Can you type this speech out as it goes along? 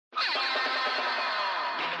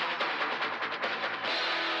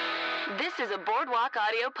This is a Boardwalk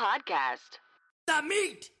Audio podcast. The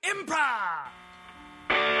Meat Improv!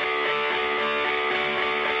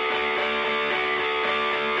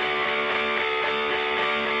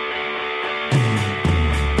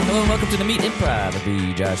 Hello and welcome to The Meat Improv. It'll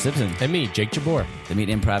be Josh Simpson. And me, Jake Jabor. The Meat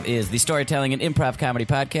Improv is the storytelling and improv comedy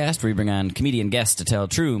podcast where we bring on comedian guests to tell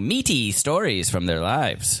true, meaty stories from their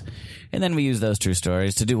lives. And then we use those true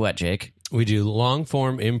stories to do what, Jake? We do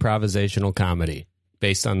long-form improvisational comedy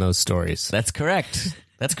based on those stories. That's correct.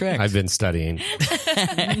 That's correct. I've been studying.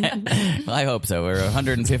 Well, I hope so. We're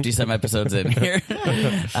 150-some episodes in here.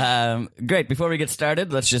 Great. Before we get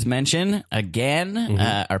started, let's just mention again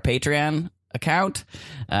our Patreon account,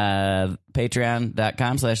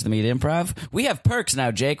 patreon.com/themeatimprov. We have perks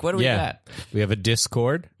now, Jake. What do we got? We have a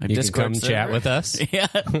Discord. You Discord can come server. chat with us. Yeah.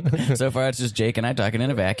 So far, it's just Jake and I talking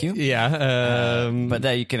in a vacuum. Yeah. But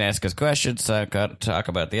you can ask us questions, talk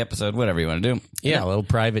about the episode, whatever you want to do. Yeah, a little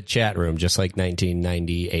private chat room, just like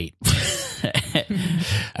 1998.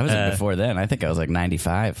 I was before then. I think I was like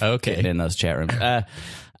 95. Okay. In those chat rooms.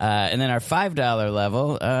 And then our $5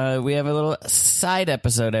 level, we have a little side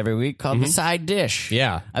episode every week called The Side Dish.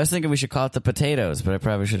 Yeah. I was thinking we should call it the potatoes, but I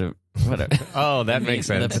probably should have. Whatever. Oh, that makes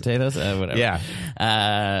sense. The potatoes? Whatever. Yeah.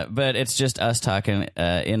 But it's just us talking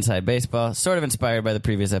inside baseball, sort of inspired by the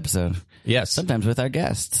previous episode. Yes. Sometimes with our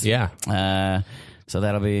guests. Yeah. So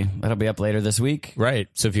that'll be up later this week. Right.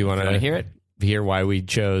 So if you want to hear it, hear why we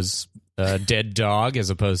chose a dead dog as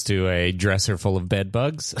opposed to a dresser full of bed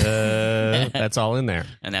bugs, that's all in there.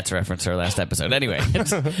 And that's a reference to our last episode. Anyway,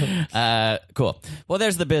 cool. Well,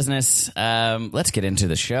 there's the business. Let's get into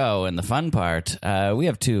the show and the fun part. We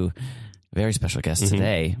have two very special guests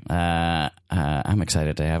today. I'm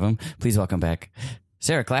excited to have them. Please welcome back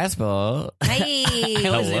Sarah Claspell. Hi. I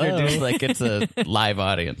always introduce like it's a live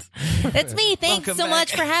audience. It's me. Thanks Welcome so back.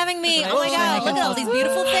 much for having me. Oh my God. Look at all these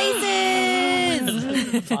beautiful faces.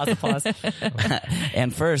 Applause.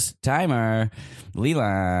 And first timer,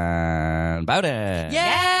 Lilan. Bowden. Yay!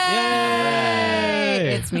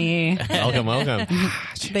 It's me. Welcome.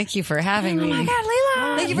 Thank you for having me. Oh my God,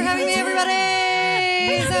 Lilan! Thank you for having me,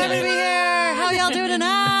 everybody. So happy to be here. How y'all doing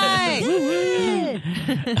tonight?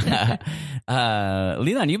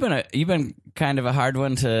 Lilan, you've been kind of a hard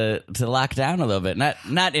one to lock down a little bit.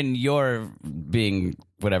 Not in your being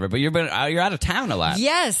whatever, but you're out of town a lot.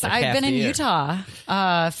 Yes, Like I've half been the in year.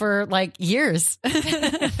 Utah for like years.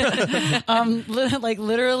 Like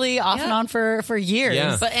literally off and on for years.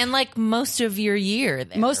 Yeah. But and like most of your year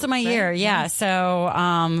there, Most of my right? year, yeah.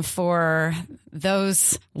 So for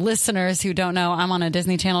those listeners who don't know, I'm on a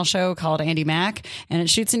Disney Channel show called Andy Mack, and it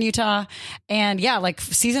shoots in Utah. And yeah, like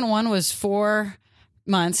season 1 was 4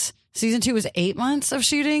 months. Season 2 was 8 months of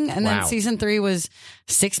shooting. And then Wow. season 3 was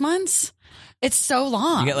 6 months. It's so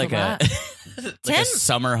long. You get like a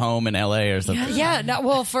summer home in LA or something. Yeah, no,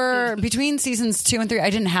 well, for between seasons 2 and 3,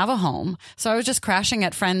 I didn't have a home. So I was just crashing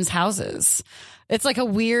at friends' houses. It's like a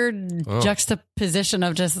weird juxtaposition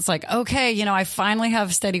of just, it's like, okay, I finally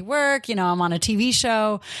have steady work. I'm on a TV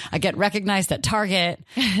show. I get recognized at Target.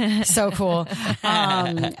 So cool. Me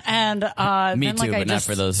then, too, but not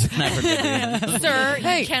for those. Not for good reasons. Sir,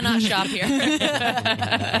 you cannot shop here.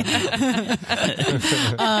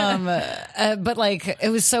 But like, it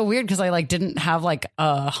was so weird because I like didn't have like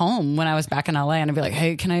a home when I was back in LA, and I'd be like,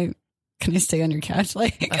 hey, can I stay on your couch?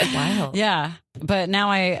 Like, That's wild. yeah. But now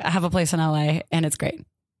I have a place in LA and it's great.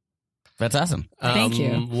 That's awesome. Thank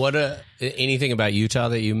you. What anything about Utah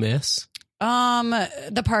that you miss?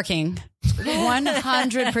 The parking.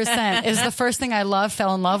 100% is the first thing I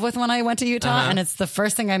fell in love with when I went to Utah. And it's the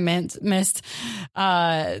first thing I missed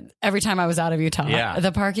every time I was out of Utah. Yeah.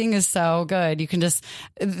 The parking is so good. You can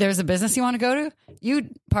there's a business you want to go to, you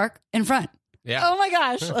park in front. Yeah. Oh my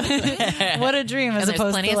gosh. What a dream. As And there's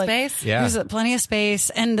opposed plenty to of like, space? Yeah. There's plenty of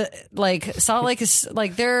space. And like Salt Lake is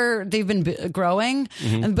like they've been growing,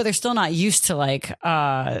 but they're still not used to like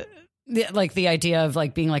the idea of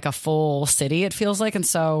like being like a full city, it feels like. And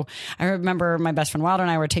so I remember my best friend Wilder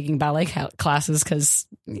and I were taking ballet classes because,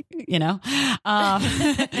 Yeah,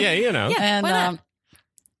 and, why not?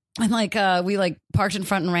 and like we like parked in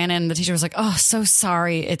front and ran in. The teacher was like, "Oh, so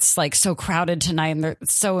sorry. It's like so crowded tonight and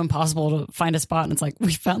it's so impossible to find a spot." And it's like,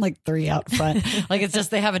 we found like 3 out front. Like it's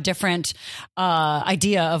just, they have a different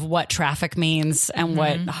idea of what traffic means and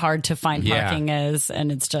what hard to find parking is.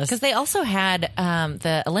 And it's just Because they also had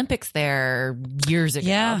the Olympics there years ago.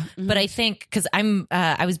 Yeah. But I think because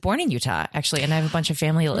I was born in Utah actually, and I have a bunch of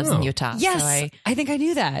family that lives in Utah. yes, So I think I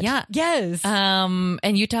knew that. Yeah. Yes.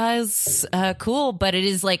 and Utah is cool, but it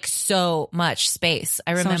is like so much space.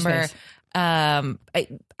 I remember space.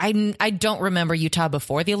 I don't remember Utah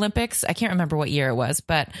before the Olympics. I can't remember what year it was,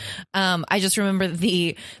 but I just remember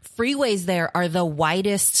the freeways there are the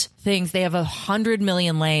widest things. They have 100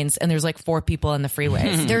 million lanes, and there's like 4 people in the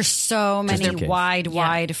freeways. There's so many wide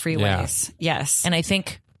freeways. Yes. And I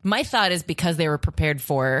think my thought is because they were prepared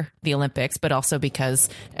for the Olympics, but also because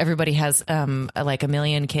everybody has like 1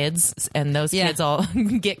 million kids, and those kids all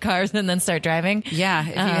get cars and then start driving. Yeah. If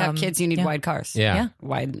you have kids, you need wide cars. Yeah.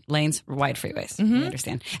 Wide lanes, wide freeways. I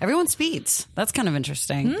understand. Everyone speeds. That's kind of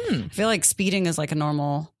interesting. I feel like speeding is like a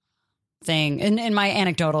normal thing in my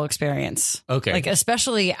anecdotal experience. Okay. Like,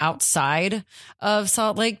 especially outside of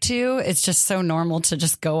Salt Lake too, it's just so normal to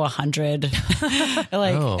just go 100.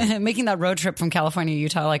 Like making that road trip from California to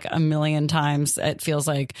Utah like 1 million times, it feels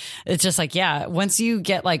like it's just like, once you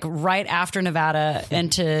get like right after Nevada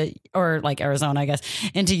into, or like Arizona, I guess,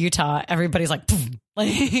 into Utah, everybody's like, poof,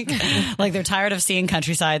 like they're tired of seeing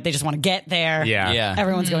countryside. They just want to get there. Yeah.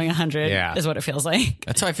 Everyone's going 100 is what it feels like.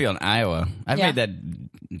 That's how I feel in Iowa. I've made that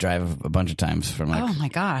drive a bunch of times from like Oh my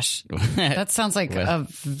gosh. That sounds like a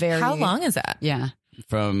very... How long is that? Yeah.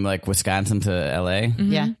 from like Wisconsin to LA.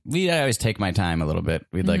 Yeah. I always take my time a little bit.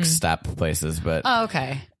 We'd like stop places, but Oh,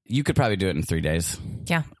 okay. you could probably do it in 3 days.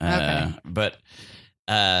 Yeah. Okay. But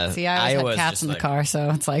See, I always Iowa's have cats just in the like- car, so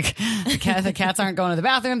it's like the cats aren't going to the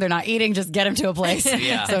bathroom. They're not eating. Just get them to a place.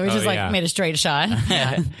 Yeah. So we just made a straight shot.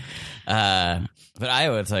 But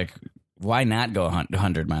Iowa, it's like, why not go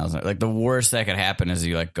 100 miles? Like the worst that could happen is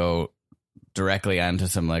you like go directly onto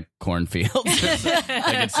some like cornfields. Like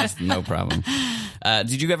it's just no problem.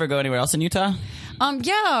 Did you ever go anywhere else in Utah?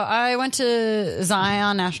 Yeah, I went to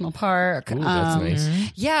Zion National Park. Ooh, that's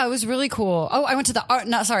nice. Yeah, it was really cool. Oh, I went to the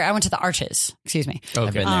I went to the Arches. Excuse me.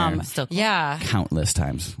 I've been there Still cool. Yeah. countless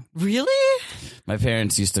times. Really? My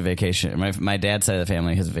parents used to vacation. My dad's side of the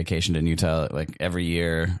family has vacationed in Utah like every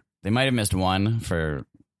year. They might have missed one for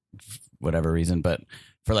whatever reason, but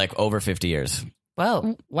for like over 50 years.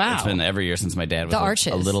 Whoa. Wow. It's been every year since my dad was The a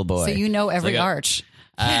Arches. little boy. So you know every Like a- arch.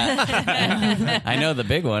 I know the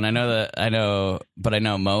big one. I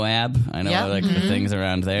know Moab. I know Yeah. like the things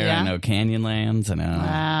around there. Yeah. I know Canyonlands. I know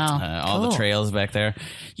Wow. all the trails back there.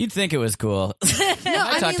 You'd think it was cool.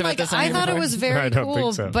 I talked about this on I here thought it before? was very I don't cool,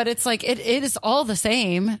 think so. but it's like it is all the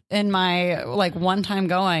same in my like one time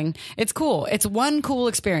going. It's cool. It's one cool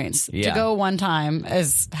experience to Yeah. go one time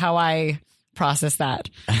is how I process that.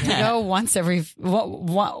 To go once every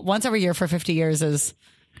year for 50 years is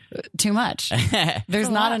too much. There's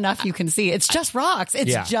not enough you can see. It's just rocks.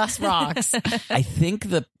 It's Yeah. just rocks. I think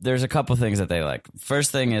there's a couple things that they like.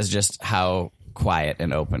 First thing is just how quiet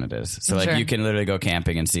and open it is. So like Sure. you can literally go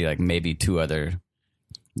camping and see like maybe 2 other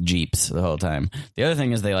Jeeps the whole time. The other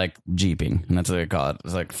thing is they like Jeeping, and that's what they call it.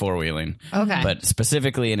 It's like 4-wheeling. Okay. But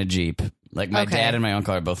specifically in a Jeep. Like my Okay. dad and my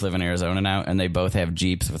uncle are both live in Arizona now, and they both have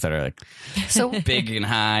Jeeps that are like So big and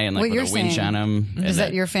high and like what with you're a winch saying on them. is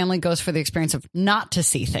that your family goes for the experience of not to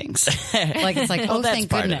see things. Like it's like, oh, that's thank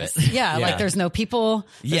part of goodness. it. Yeah, Yeah. like there's no people,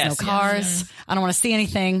 there's Yes, no cars. I don't want to see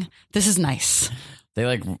anything. This is nice. They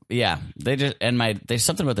like, yeah, they just, and there's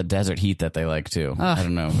something about the desert heat that they like too. I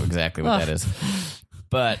don't know exactly what that is.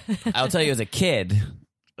 But I'll tell you as a kid,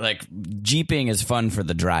 like Jeeping is fun for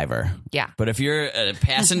the driver. Yeah. But if you're a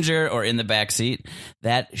passenger or in the back seat,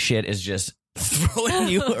 that shit is just throwing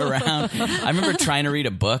you around. I remember trying to read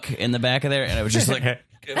a book in the back of there, and it was just like,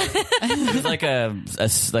 it was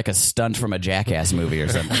like a stunt from a Jackass movie or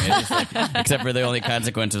something. It was like, except for the only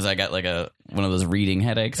consequence was I got like one of those reading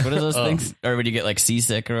headaches. What are those things? Or when you get like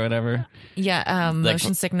seasick or whatever? Yeah.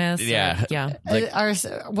 Motion sickness. yeah. Yeah.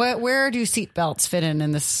 Where do seat belts fit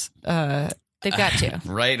in this? They've got to.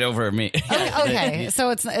 Right over me. Okay,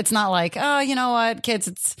 so it's not like, oh, you know what, kids,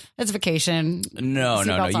 it's vacation. No,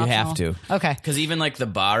 Seatbelt's you have optional. to. Okay, Because even like the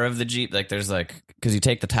bar of the Jeep, like there's like, because you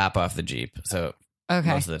take the top off the Jeep, so okay.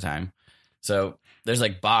 most of the time. So there's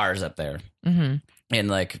like bars up there. Mm-hmm. And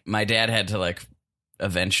like my dad had to like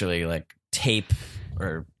eventually like tape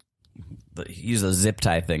or use those zip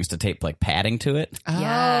tie things to tape like padding to it.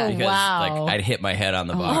 Yeah. Oh, Because wow. like I'd hit my head on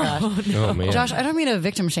the Oh, bar. my gosh. Oh man. Josh, I don't mean to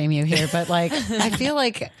victim shame you here, but like, I feel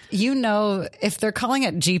like, if they're calling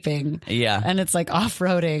it Jeeping Yeah. and it's like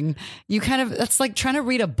off-roading, you kind of, that's like trying to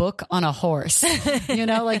read a book on a horse,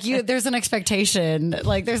 like there's an expectation,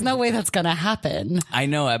 like there's no way that's going to happen. I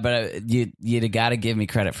know, but you got to give me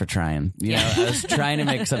credit for trying. I was trying to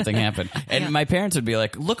make something happen. And my parents would be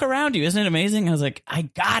like, look around you. Isn't it amazing? I was like, I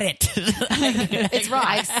got it. It's rocks.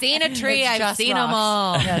 I've seen a tree. It's I've just seen them rocks.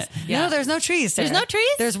 all. Yes. Yeah. No, there's no trees. There's Sarah. no trees?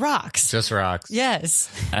 There's rocks. Just rocks. Yes.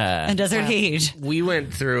 And desert heat. We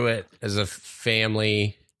went through it as a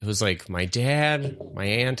family it was like my dad, my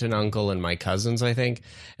aunt and uncle, and my cousins, I think.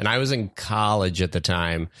 And I was in college at the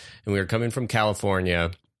time, and we were coming from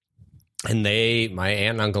California. And my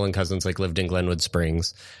aunt and uncle and cousins like lived in Glenwood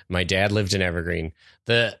Springs. My dad lived in Evergreen.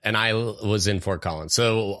 And I was in Fort Collins.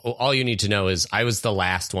 So all you need to know is I was the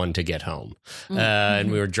last one to get home.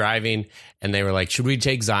 And we were driving, and they were like, should we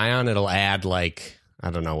take Zion? It'll add like, I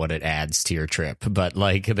don't know what it adds to your trip, but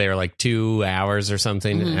like they were like 2 hours or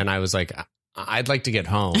something. And I was like, I'd like to get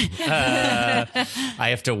home. I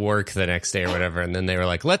have to work the next day or whatever. And then they were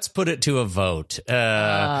like, let's put it to a vote.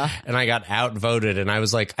 And I got outvoted. And I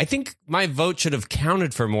was like, I think my vote should have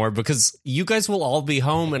counted for more because you guys will all be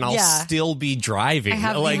home and I'll still be driving. I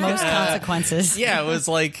have like, the most consequences. Yeah, it was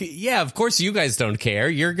like, yeah, of course you guys don't care.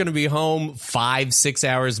 You're going to be home 5-6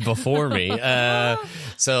 hours before me.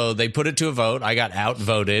 So they put it to a vote. I got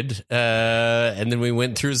outvoted. And then we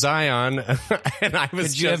went through Zion. And I was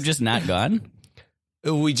Could you have just not gone?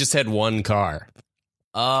 We just had one car.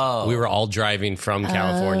 Oh. We were all driving from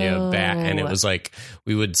California back, and it was like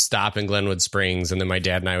we would stop in Glenwood Springs, and then my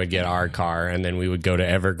dad and I would get our car, and then we would go to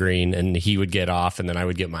Evergreen, and he would get off, and then I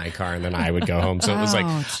would get my car, and then I would go home. So it was like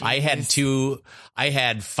I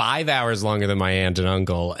had 5 hours longer than my aunt and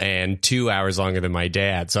uncle, and 2 hours longer than my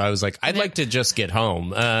dad. So I was like, I'd like to just get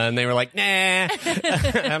home, and they were like, nah. And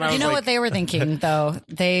I was You know what they were thinking, though?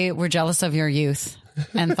 They were jealous of your youth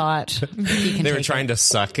and thought they were trying to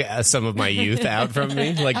suck some of my youth out from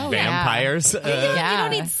me, like vampires. You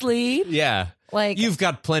don't need sleep. Yeah. Like, you've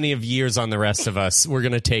got plenty of years on the rest of us. We're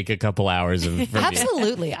going to take a couple hours from you.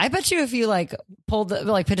 Absolutely. I bet you if you like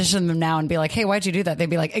petition them now and be like, hey, why'd you do that? They'd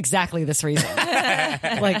be like, exactly this reason.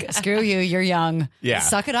 Like, screw you. You're young. Yeah.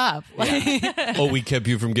 Suck it up. Oh, we kept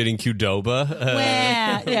you from getting Qdoba?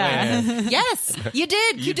 Yeah. Yes, you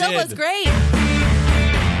did. You Qdoba's did. great.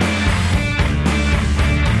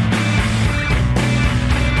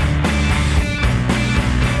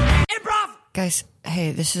 Guys,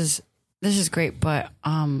 hey, this is great, but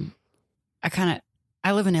I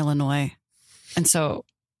live in Illinois, and so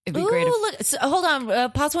it'd be great if Look, hold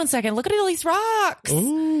on. Pause 1 second. Look at all these rocks.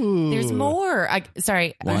 Ooh. There's more.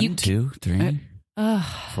 Sorry. 1, 2, 3,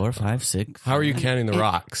 4, 5, 6. How are you counting the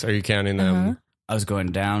rocks? Are you counting them? I was going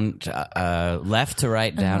down to left to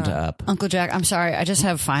right, down to up. Uncle Jack, I'm sorry, I just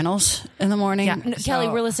have finals in the morning. Yeah, Kelly,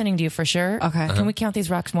 we're listening to you for sure. Okay. Can we count these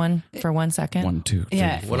rocks for 1 second? 1, 2, 3,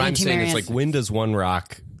 Yeah. What I'm saying is like, when does one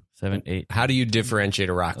rock... 7, 8. How do you differentiate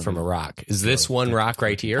a rock from a rock? Is this one rock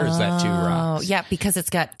right here, or is that two rocks? Oh, yeah, because it's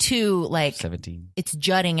got two, like, 17. it's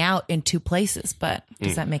jutting out in two places, but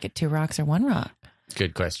does that make it two rocks or one rock?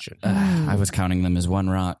 Good question. I was counting them as one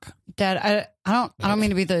rock. Dad, I don't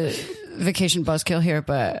mean to be the vacation buzzkill here,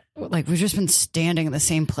 but like we've just been standing in the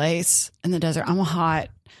same place in the desert. I'm hot.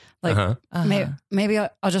 Like maybe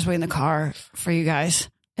I'll just wait in the car for you guys.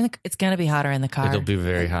 It's gonna be hotter in the car. It'll be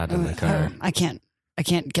very hot in the car. I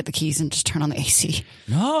can't get the keys and just turn on the AC.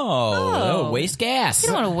 No, waste gas. You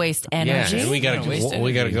don't want to waste Yeah, energy. and we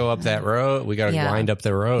gotta go up that road. We gotta Yeah. wind up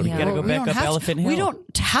the road. Yeah. We gotta go We back don't up have to- Elephant Hill. We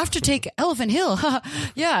don't have to take Elephant Hill.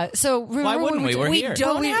 Yeah. So Why wouldn't we? We're We here.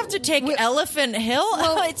 don't have to take Elephant Hill.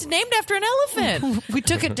 It's named after an elephant. we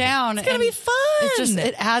took it down. It's gonna be fun.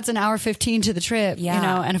 It adds an hour 15 to the trip. Yeah. You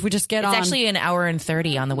know, and if we just get It's on actually an hour and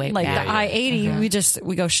 30 on the way like back. the I-80,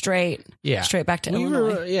 we go straight. Yeah. Straight back to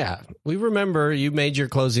Illinois. We remember you made your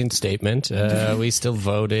closing statement. We still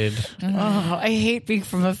voted. Oh, I hate being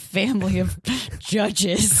from a family of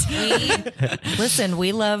judges. Listen,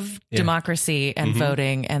 we love democracy and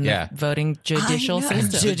voting and the voting judicial I know.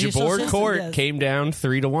 system. The Jabord court came down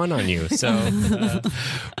 3-1 on you. So we're going to to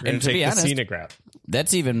be take the honest, scenic route.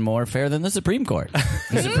 That's even more fair than the Supreme Court.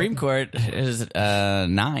 The Supreme Court is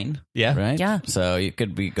 9. Yeah. Right? Yeah. So you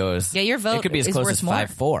could be your vote it could be as is close worth as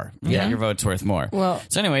more. 5-4. Yeah, your vote's worth more. Well-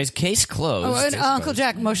 so anyways, case closed. Oh, and, Uncle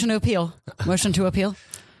Jack, motion to appeal. Motion to appeal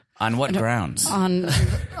On what grounds? on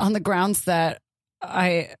the grounds that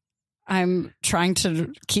I'm trying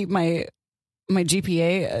to keep my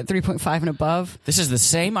GPA at 3.5 and above. This is the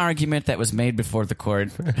same argument that was made before the court.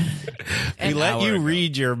 We let you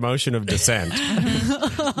read your motion of dissent.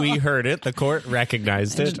 We heard it. The court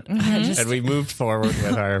recognized it. And we moved forward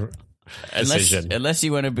with our decision. Unless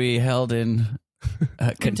you want to be held in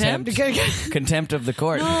contempt of the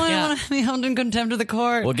court. No, I don't want to be held in contempt of the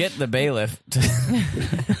court. We'll get the bailiff to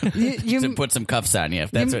you put some cuffs on you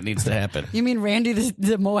if that's what needs to happen. You mean Randy,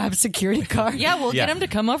 the Moab security guard? Yeah, we'll get him to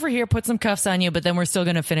come over here, put some cuffs on you, but then we're still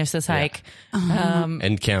going to finish this hike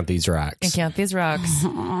And count these rocks. and count these rocks,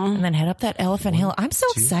 and then head up that Elephant Hill. I'm so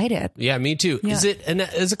excited. Yeah, me too. Yeah. Is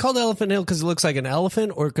it called Elephant Hill because it looks like an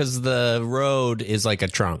elephant, or because the road is like a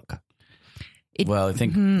trunk? Well, I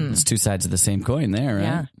think it's two sides of the same coin there, right?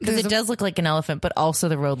 Yeah, because it does look like an elephant, but also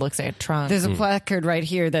the road looks like a trunk. There's a placard right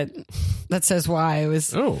here that says why it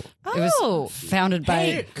was. Oh. It was founded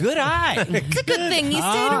by. Good eye. It's a good thing you stayed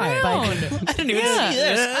around. I didn't even see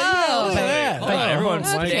this. Oh, Everyone's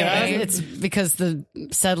It's because the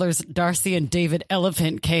settlers Darcy and David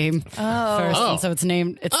Elephant came first, and so it's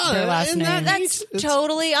named. It's their last name. that's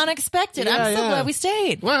totally unexpected. I'm so glad we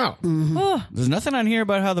stayed. Wow. There's nothing on here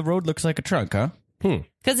about how the road looks like a trunk, huh?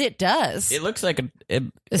 Because it does. It looks like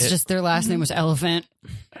It's just their last name was Elephant.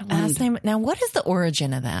 Last name. Now, what is the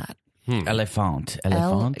origin of that? elephant.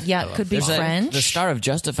 Yeah, it could be There's French. the star of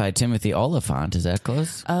Justified, Timothy Oliphant. Is that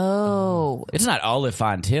close? Oh. It's not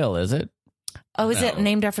Oliphant Hill, is it? Oh, is it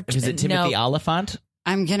named after... Is it Timothy Oliphant?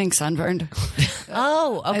 I'm getting sunburned.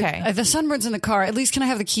 Oh, okay. The sunburn's in the car. At least can I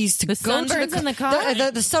have the keys to The go to sunburn's in the car?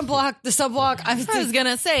 The sunblock. The sunblock. I was going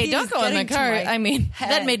to say, don't go in the car. I mean,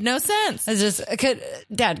 that made no sense. I just,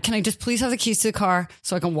 Dad, can I just please have the keys to the car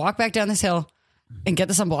so I can walk back down this hill and get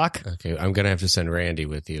the sunblock? Okay, I'm going to have to send Randy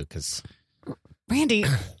with you because... Randy,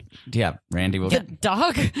 Yeah, Randy will. the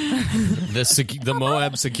dog. The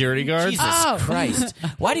Moab security guards? Jesus Christ.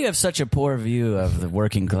 Why do you have such a poor view of the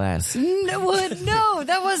working class? No,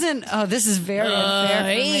 that wasn't. Oh, this is very unfair for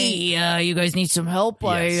me. You guys need some help?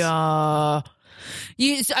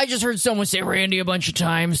 Yes. I just heard someone say Randy a bunch of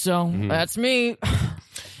times, so that's me.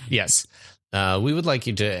 Yes. We would like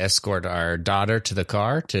you to escort our daughter to the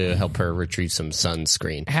car to help her retrieve some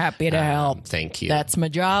sunscreen. Happy to help. Thank you. That's my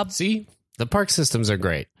job. See? The park systems are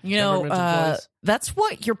great. You know, Government employees. that's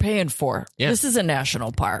what you're paying for. Yeah. This is a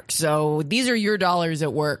national park, so these are your dollars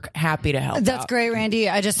at work. Happy to help. That's out. great, Randy.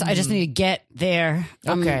 I just need to get there.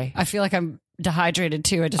 Okay. I feel like I'm dehydrated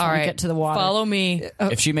too. I just All want right, to get to the water. Follow me.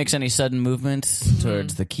 If she makes any sudden movements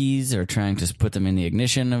towards the keys or trying to put them in the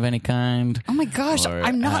ignition of any kind. Oh my gosh, or,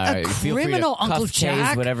 I'm not a feel free to criminal, Uncle cuff, tase,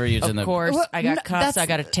 Jack. whatever you's in Of the. course, Well, I got no, cuffs. that's- I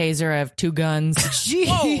got a taser. I have 2 guns.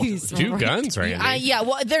 Jeez. 2 guns, Randy. Yeah,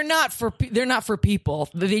 well, they're not for people.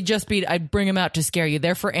 They just be. I bring them out to scare you.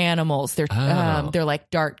 They're for animals. They're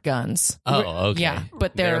like dart guns. Oh, okay. Yeah,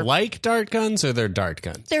 but They're they're like dart guns or they're dart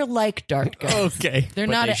guns? they're like dart guns. Okay. They're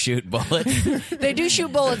But not. they shoot bullets. They do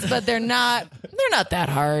shoot bullets, but they're not that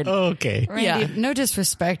hard. Okay. Randy, Yeah. no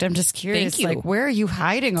disrespect. I'm just curious. Thank you. Like, where are you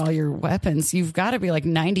hiding all your weapons? You've got to be like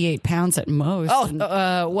 98 pounds at most.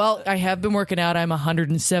 Well, I have been working out. I'm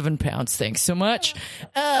 107 pounds. Thanks so much.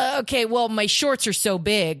 Okay, well, my shorts are so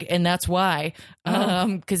big, and that's why.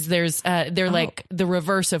 Because they're like the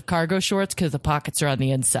reverse of cargo shorts because the pockets are on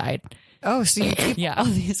the inside. Oh, so you keep all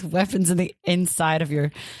these weapons in the inside of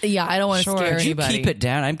your. Yeah, I don't want to scare Could you anybody. keep it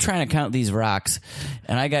down? I'm trying to count these rocks,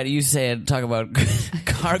 and I got you saying talk about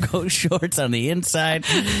cargo shorts on the inside.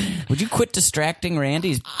 Would you quit distracting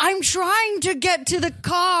Randy's? I'm trying to get to the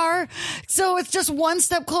car, so it's just one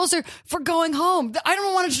step closer for going home. I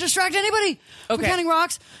don't want to distract anybody from Okay. counting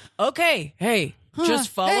rocks. Okay, hey. Just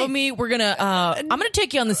follow Hey. me. We're gonna. I'm gonna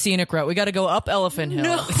take you on the scenic route. We got to go up Elephant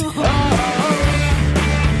Hill.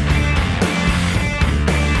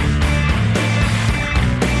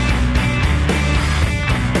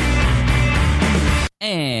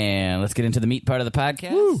 And let's get into the meat part of the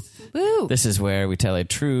podcast. Woo. This is where we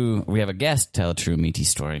have a guest tell a true meaty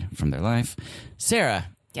story from their life. Sarah,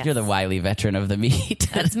 Yes. you're the wily veteran of the meat.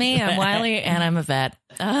 That's me. I'm Wiley, and I'm a vet.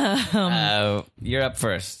 You're up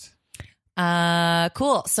first.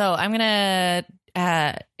 Cool. So I'm gonna.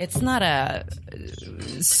 It's not a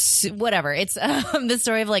whatever. It's the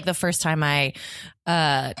story of like the first time I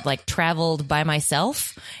like traveled by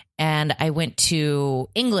myself, and I went to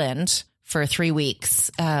England for 3 weeks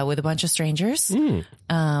with a bunch of strangers,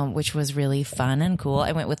 which was really fun and cool.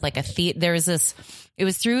 I went with like there was this. It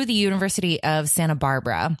was through the University of Santa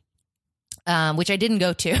Barbara. Which I didn't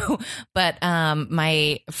go to, but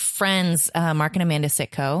my friends Mark and Amanda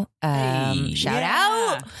Sitko, shout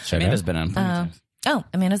out. Amanda's been on. plenty of times. Oh,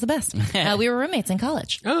 Amanda's the best. We were roommates in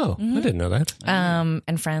college, Oh, I didn't know that.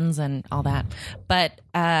 and friends and all that. But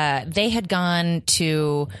they had gone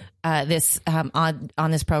to this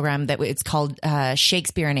on this program that it's called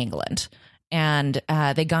Shakespeare in England. And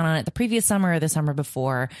they'd gone on it the previous summer or the summer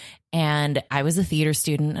before. And I was a theater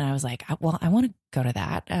student, and I was like, well, I want to go to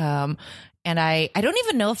that. And I don't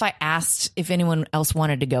even know if I asked if anyone else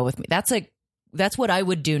wanted to go with me. That's what I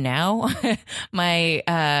would do now. My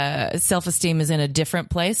self-esteem is in a different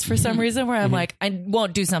place for some reason, where I'm like, I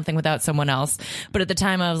won't do something without someone else. But at the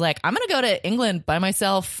time I was like, I'm going to go to England by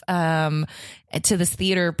myself to this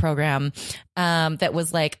theater program that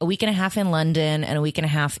was like a week and a half in London and a week and a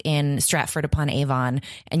half in Stratford upon Avon.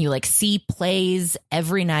 And you like see plays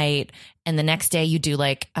every night. And the next day you do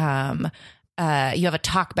like you have a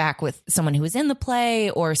talk back with someone who was in the play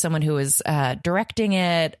or someone who was directing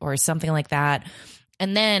it or something like that.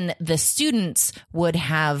 And then the students would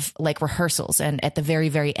have like rehearsals. And at the very,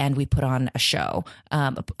 very end, we put on a show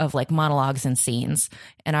of like monologues and scenes.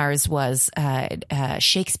 And ours was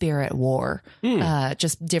Shakespeare at War,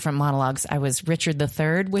 just different monologues. I was Richard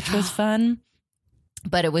III, which was fun.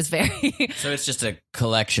 But it was very... So it's just a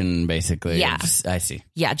collection, basically. Yeah. I see.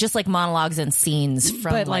 Yeah, just like monologues and scenes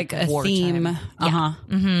from But like a wartime. theme. Yeah.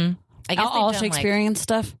 Mm-hmm. I guess All they've done, Shakespearean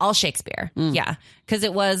stuff? all Shakespeare. Yeah. Because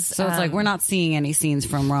it was... So it's like, we're not seeing any scenes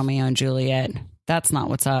from Romeo and Juliet. That's not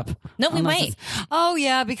what's up. No, we Unless might. it's- Oh,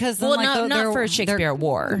 yeah, because... Then, Well, like, not for Shakespeare at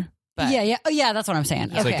War. But Yeah, yeah. Oh, yeah, that's what I'm saying.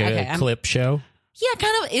 It's like a clip show. Yeah,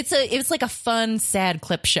 kind of. It's like a fun, sad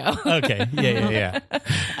clip show. Okay. Yeah.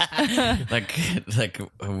 Like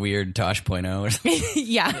a weird Tosh.0 or something.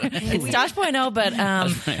 Yeah, it's Tosh.0,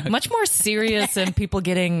 but much more serious and people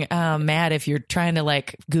getting mad if you're trying to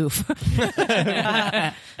like goof.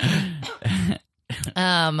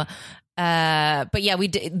 But yeah,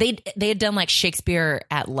 they had done like Shakespeare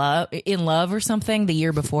in Love or something the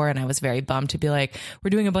year before, and I was very bummed to be like, we're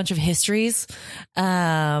doing a bunch of histories,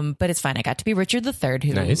 but it's fine. I got to be Richard III,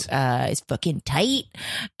 who Nice. is fucking tight.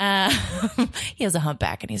 He has a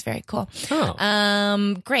humpback and he's very cool.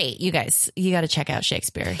 Oh. Great, you guys, you got to check out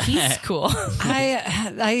Shakespeare. He's cool.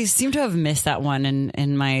 I seem to have missed that one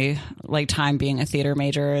in my like time being a theater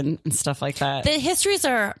major and stuff like that. The histories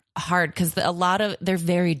are hard because they're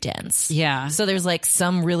very dense. Yeah. So there's like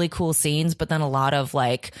some really cool scenes, but then a lot of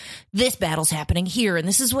like, this battle's happening here, and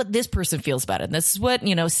this is what this person feels about it, and this is what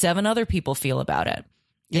 7 other people feel about it.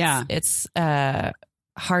 It's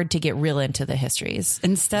hard to get real into the histories.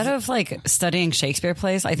 Instead of like studying Shakespeare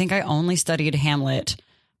plays, I think I only studied Hamlet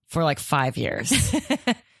for like 5 years.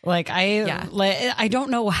 Like I don't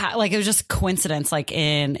know how, like it was just coincidence, like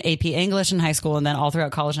in AP English in high school and then all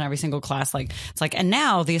throughout college and every single class, like it's like, and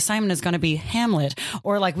now the assignment is going to be Hamlet,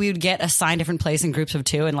 or like we would get assigned different plays in groups of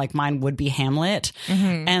 2 and like mine would be Hamlet.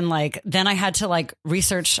 And like, then I had to like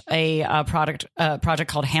research a project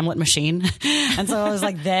called Hamlet Machine. And so I was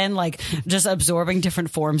like, then like just absorbing different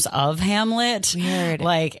forms of Hamlet. Weird.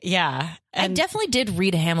 Like, yeah. I definitely did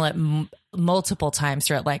read Hamlet multiple times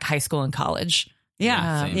throughout like high school and college.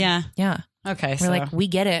 Yeah. Same. Yeah. Okay. We're So like, we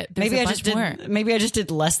get it. There's maybe a I bunch just did. more. Maybe I just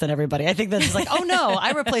did less than everybody. I think that's just like, oh no,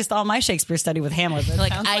 I replaced all my Shakespeare study with Hamlet. That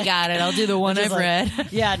Like, sounds I got it. I'll do the one just I've like-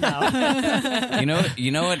 read. Yeah, no.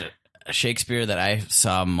 You know what Shakespeare that I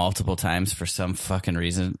saw multiple times for some fucking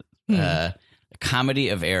reason? Comedy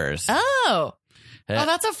of Errors. Oh, Oh,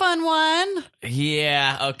 that's a fun one.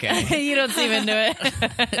 Yeah, okay. you don't seem into it.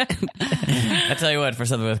 I tell you what, for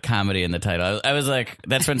something with comedy in the title, I was like,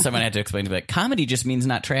 that's when someone had to explain to me, like, comedy just means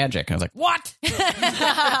not tragic. I was like, what?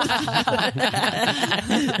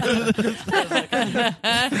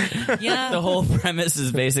 Yeah. The whole premise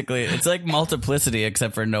is basically, it's like multiplicity,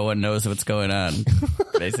 except for no one knows what's going on.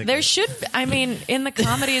 Basically. There should, I mean, in the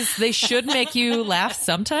comedies, they should make you laugh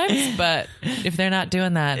sometimes, but if they're not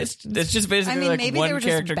doing that, it's just basically I mean, like maybe one they were just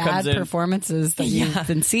character bad comes in. performances that you've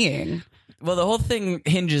been seeing. Well, the whole thing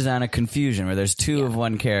hinges on a confusion where there's 2 of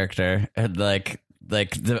one character, and like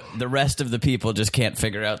the rest of the people just can't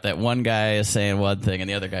figure out that one guy is saying one thing and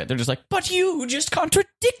the other guy, they're just like, but you just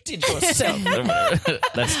contradicted yourself.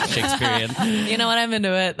 That's Shakespearean. you know what? I'm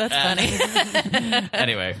into it. That's funny.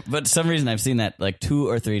 Anyway, but for some reason I've seen that like 2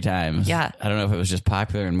 or 3 times. Yeah. I don't know if it was just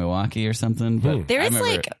popular in Milwaukee or something, but There I is remember-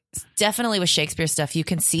 like definitely with Shakespeare stuff, you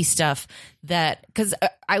can see stuff that, because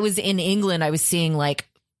I was in England, I was seeing like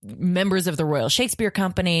members of the Royal Shakespeare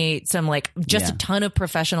Company, some like just Yeah. a ton of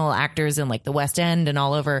professional actors in like the West End and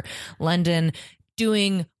all over London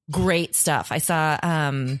doing great stuff. I saw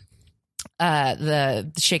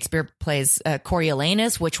the Shakespeare plays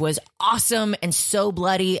Coriolanus, which was awesome and so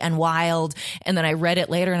bloody and wild. And then I read it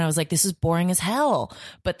later and I was like, this is boring as hell.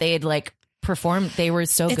 But they had like performed, they were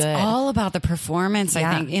so It's good. all about the performance. Yeah.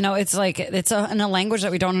 I think, it's like, it's in a language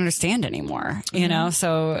that we don't understand anymore,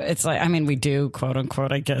 So it's like, I mean, we do quote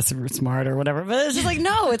unquote, I guess, if we're smart or whatever, but it's just like,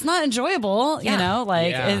 no, it's not enjoyable. Yeah.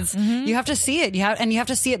 It's, you have to see it. You have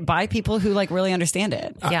to see it by people who like really understand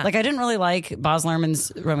it. Yeah. Like I didn't really like Baz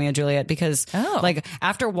Luhrmann's Romeo and Juliet because like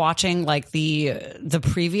after watching like the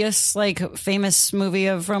previous like famous movie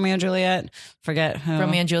of Romeo and Juliet, forget who.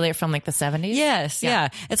 Romeo and Juliet from like the 70s. Yes, yeah.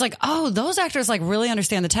 It's like, oh, those those actors like really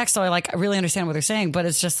understand the text, so I really understand what they're saying. But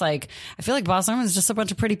it's just like I feel like Boss Lerman is just a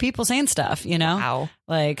bunch of pretty people saying stuff, you know? Wow.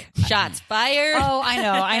 Like Shots fired. oh,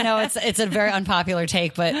 I know. It's a very unpopular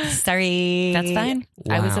take, but sorry, That's fine.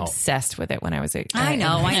 I was Wow. obsessed with it when I was a I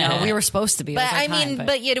know. We were supposed to be, But I mean,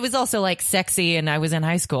 but yet it was also like sexy, and I was in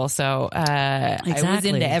high school, so I was Exactly.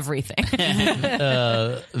 into everything.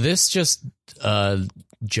 This just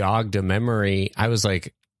jogged a memory. I was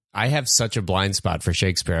like, I have such a blind spot for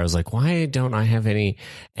Shakespeare. I was like, why don't I have any?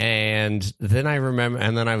 And then I remember,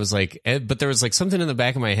 and then I was like, but there was like something in the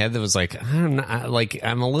back of my head that was like, I don't know, like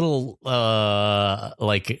I'm a little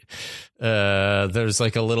there's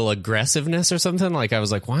like a little aggressiveness or something. Like I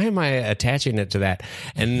was like, why am I attaching it to that?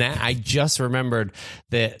 And that, I just remembered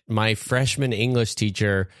that my freshman English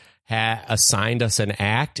teacher had assigned us an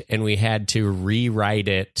act, and we had to rewrite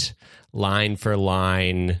it line for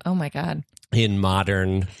line Oh my God. in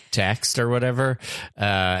modern text or whatever.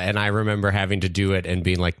 And I remember having to do it and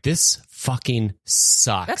being like, this fucking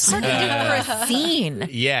sucks. That's hard to do for a scene.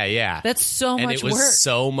 Yeah. That's so And much it was work.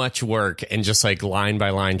 so much work, and just like line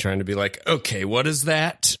by line trying to be like, okay, what is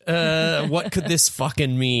that? What could this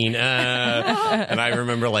fucking mean? And I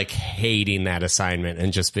remember like hating that assignment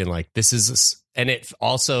and just being like, this is, and it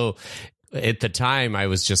also, at the time, I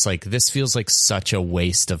was just like, this feels like such a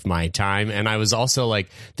waste of my time. And I was also like,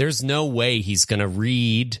 there's no way he's going to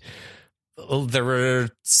read. There were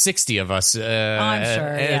 60 of us. I'm sure.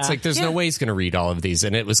 And it's like, there's no way he's going to read all of these.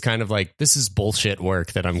 And it was kind of like, this is bullshit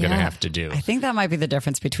work that I'm going to have to do. I think that might be the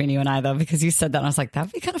difference between you and I, though, because you said that and I was like,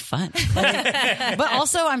 that'd be kind of fun. Like, but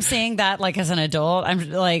also, I'm saying that like as an adult, I'm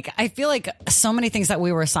like, I feel like so many things that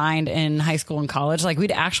we were assigned in high school and college, like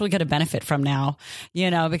we'd actually get a benefit from now, you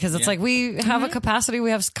know, because it's like we have a capacity, we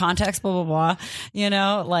have context, blah, blah, blah, you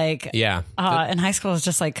know, like, Yeah. in high school, it's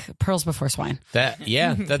just like pearls before swine.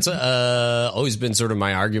 That's always been sort of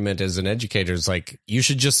my argument as an educator. Is like, you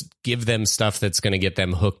should just give them stuff that's going to get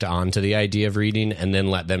them hooked on to the idea of reading, and then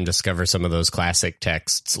let them discover some of those classic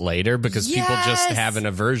texts later, because people just have an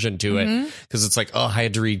aversion to it, because it's like, oh, I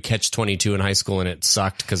had to read Catch 22 in high school and it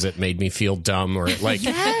sucked because it made me feel dumb, or it like,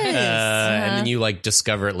 and then you like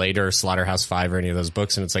discover it later, or Slaughterhouse-Five or any of those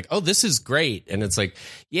books, and it's like, oh, this is great. And it's like,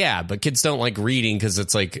 yeah, but kids don't like reading because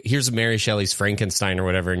it's like, here's Mary Shelley's Frankenstein or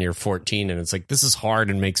whatever, and you're 14, and it's like, this is hard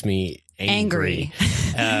and makes me angry.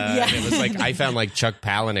 And it was like, I found like Chuck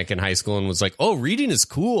Palahniuk in high school and was like, oh, reading is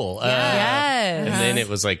cool. Yes. And then it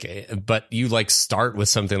was like, but you like start with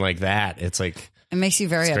something like that. It's like, It makes you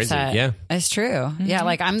very crazy. upset. Yeah. It's true. Yeah,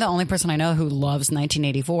 like I'm the only person I know who loves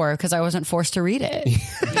 1984 because I wasn't forced to read it.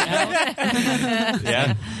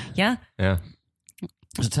 yeah. Yeah.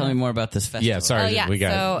 So tell me more about this festival. Yeah. Sorry. Oh yeah. We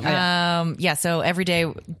got it. So every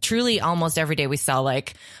day, truly almost every day, we saw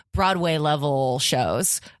like Broadway level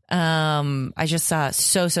shows. I just saw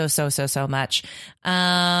so much.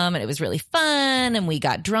 And it was really fun, and we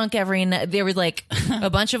got drunk every night. There were like a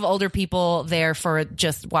bunch of older people there for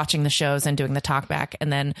just watching the shows and doing the talk back.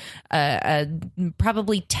 And then,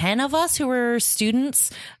 probably 10 of us who were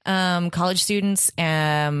students, college students.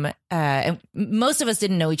 And most of us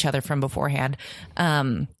didn't know each other from beforehand.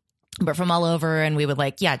 But from all over, and we would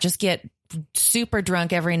like, just get super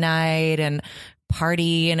drunk every night and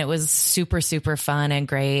party, and it was super fun and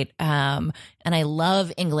great. And I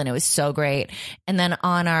love England. It was so great. And then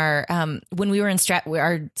on our when we were in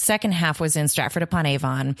our second half was in Stratford upon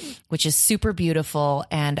Avon, which is super beautiful.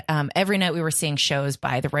 And every night we were seeing shows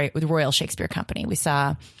by the Royal Shakespeare Company. We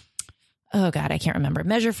saw, oh God, I can't remember,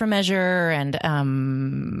 Measure for Measure and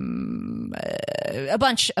a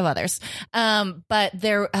bunch of others. But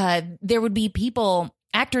there would be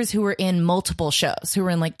actors who were in multiple shows, who were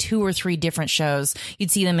in like 2 or 3 different shows.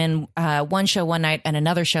 You'd see them in one show one night and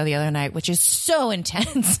another show the other night, which is so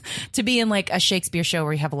intense to be in like a Shakespeare show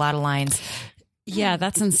where you have a lot of lines. Yeah,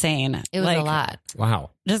 that's insane. It was a lot. Wow.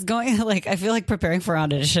 Just going like, I feel like preparing for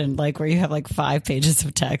audition, like where you have like 5 pages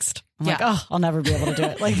of text. I'm like, oh, I'll never be able to do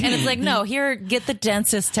it. Like, And it's like, no, here, get the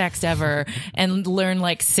densest text ever and learn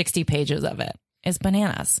like 60 pages of it. It's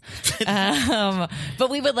bananas. But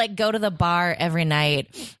we would like go to the bar every night,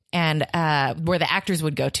 and where the actors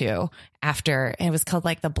would go to after. It was called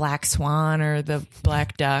like the Black Swan or the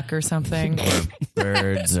Black Duck or something.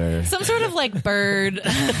 Birds or Some sort of like bird.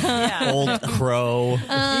 Old Crow.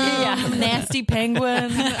 Nasty penguin.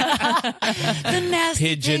 the nasty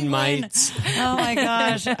Pigeon penguin. mites. Oh my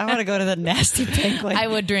gosh. I want to go to the nasty penguin. I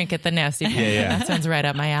would drink at the Nasty penguin. Yeah. That sounds right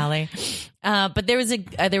up my alley. But there was a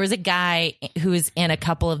guy who was in a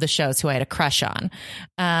couple of the shows who I had a crush on.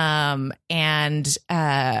 And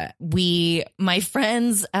my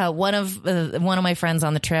friends, one of my friends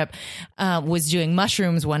on the trip, was doing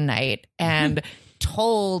mushrooms one night, and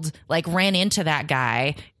ran into that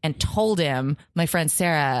guy and told him, my friend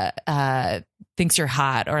Sarah thinks you're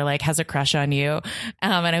hot or like has a crush on you.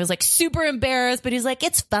 And I was like super embarrassed, but he's like,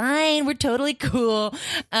 it's fine. We're totally cool.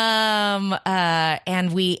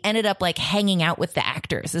 And we ended up like hanging out with the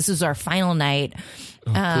actors. This was our final night.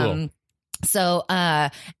 Cool. So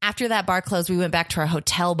after that bar closed, we went back to our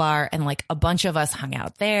hotel bar and like a bunch of us hung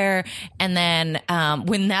out there. And then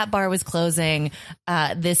when that bar was closing,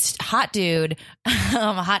 this hot dude,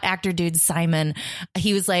 hot actor dude, Simon,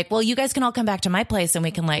 he was like, well, you guys can all come back to my place and we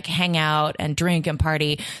can like hang out and drink and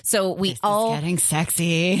party. So we all getting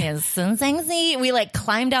sexy. It's so sexy. We like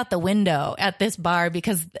climbed out the window at this bar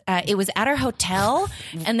because it was at our hotel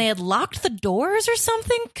and they had locked the doors or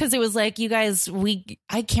something. Cause it was like, you guys,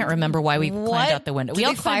 I can't remember why we climbed out the window. We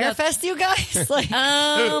all Fire climbed out. Fest, you guys. Like,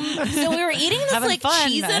 So we were eating this Having like fun.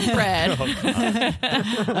 cheese and bread.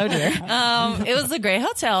 Oh dear. It was a great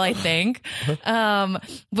hotel, I think. But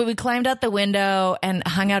we climbed out the window and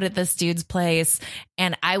hung out at this dude's place.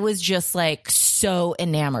 And I was just like so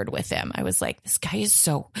enamored with him. I was like, this guy is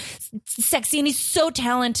so sexy and he's so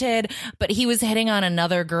talented. But he was hitting on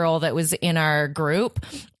another girl that was in our group.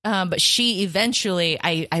 But she eventually,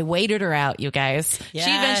 I waited her out, you guys. Yes.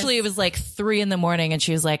 She eventually, it was like 3 a.m. and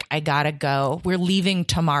she was like, I gotta go. We're leaving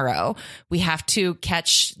tomorrow. We have to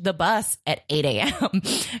catch the bus at 8 a.m.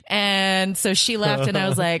 And so she left and I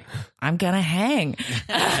was like, I'm gonna hang.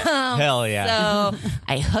 Hell yeah. So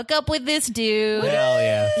I hook up with this dude. Hell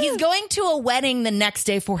yeah. He's going to a wedding the next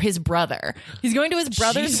day for his brother. He's going to his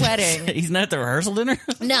brother's Jesus. wedding. He's not at the rehearsal dinner?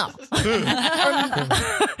 No.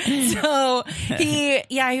 So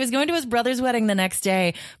he was going to his brother's wedding the next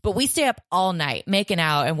day, but we stay up all night making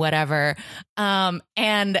out and whatever.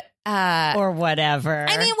 or whatever.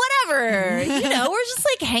 I mean, whatever. We're just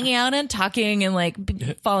like hanging out and talking and like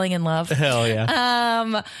falling in love. Hell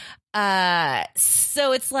yeah.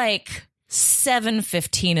 So it's like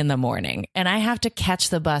 7:15 in the morning and I have to catch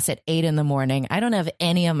the bus at 8 in the morning. I don't have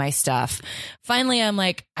any of my stuff. Finally, I'm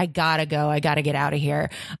like, I gotta go. I gotta get out of here.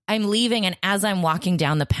 I'm leaving. And as I'm walking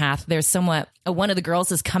down the path, there's one of the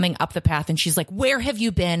girls is coming up the path and she's like, where have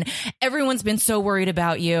you been? Everyone's been so worried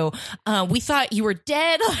about you. We thought you were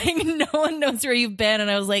dead. Like no one knows where you've been. And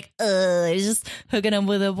I was like, I was just hooking up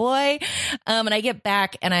with a boy. And I get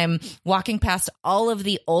back and I'm walking past all of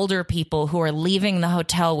the older people who are leaving the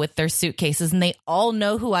hotel with their suitcases and they all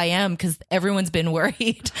know who I am because everyone's been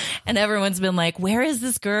worried and everyone's been like, where is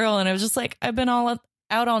this girl? And I was just like, I've been out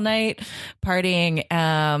all night partying.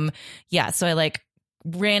 So I like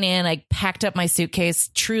ran in, I packed up my suitcase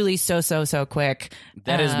truly so quick.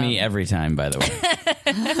 That is me every time, by the way.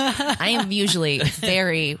 I am usually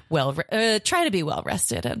very try to be well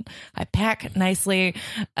rested and I pack nicely.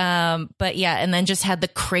 But yeah, and then just had the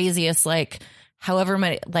craziest, like however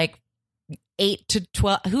many, like 8 to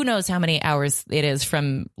 12, who knows how many hours it is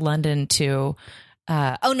from London to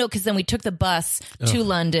because then we took the bus to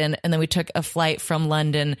London and then we took a flight from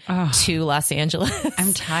London to Los Angeles.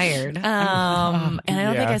 I'm tired. And I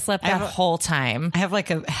don't think I slept that whole time. I have like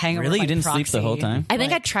a hangover. Really? by You didn't sleep the proxy. whole time? I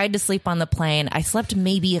think I tried to sleep on the plane. I slept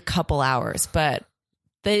maybe a couple hours, but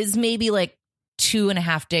there's maybe like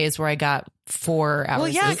 2.5 days where I got 4 hours. Well,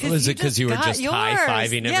 yeah, Was it because you were just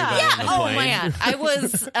high-fiving everybody Yeah. on the Oh plane? my God. I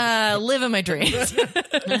was living my dreams.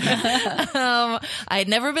 I had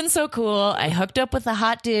never been so cool. I hooked up with a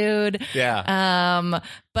hot dude. Yeah.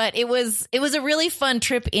 But it was a really fun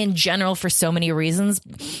trip in general for so many reasons.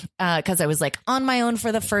 Because I was like on my own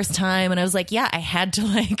for the first time, and I was like, yeah, I had to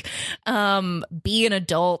like be an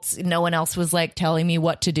adult. No one else was like telling me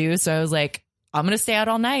what to do, so I was like, I'm going to stay out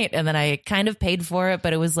all night. And then I kind of paid for it,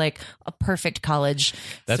 but it was like a perfect college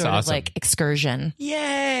That's sort of awesome. like excursion.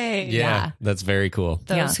 Yay. Yeah, that's very cool.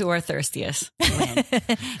 Those Yeah. who are thirstiest.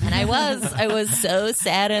 And I was so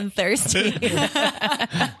sad and thirsty.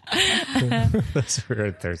 That's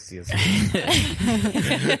very thirsty.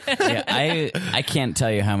 Yeah, I can't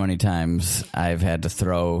tell you how many times I've had to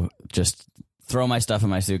throw my stuff in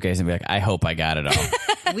my suitcase and be like, I hope I got it all.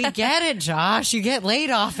 We get it, Josh. You get laid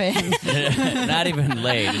often. Not even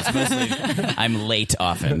late. It's mostly I'm late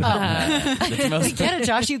often. It's We most, get it,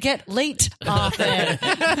 Josh. You get late often.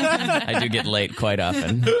 I do get late quite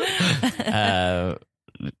often.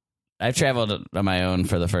 I've traveled on my own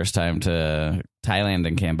for the first time to Thailand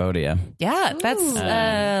and Cambodia Yeah, that's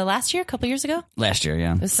last year, a couple years ago. last year.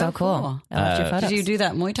 Yeah, It was so cool. I loved your photos. Did you do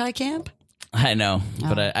that Muay Thai camp? I know,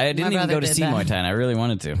 but I didn't even brother go to did see that. Muay Thai, and I really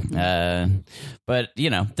wanted to. But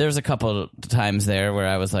there's a couple times there where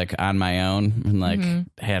I was like on my own and like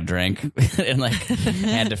had a drink and like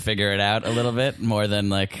had to figure it out a little bit more than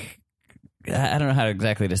like I don't know how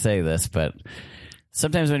exactly to say this, but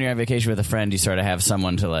sometimes when you're on vacation with a friend, you sort of have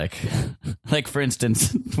someone to like for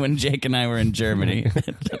instance, when Jake and I were in Germany,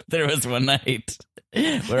 there was one night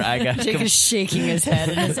where I got Jake is shaking his head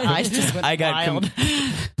and his eyes just went wild.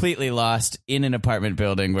 Completely lost in an apartment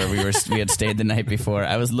building where we had stayed the night before.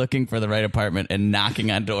 I was looking for the right apartment and knocking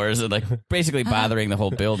on doors and like basically bothering the whole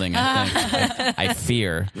building. I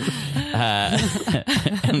fear.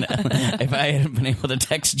 And if I hadn't been able to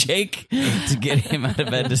text Jake to get him out of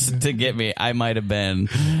bed to get me, I might have been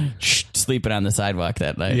sleeping on the sidewalk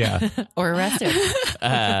that night. Yeah. Or arrested.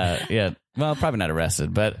 Yeah. Well, probably not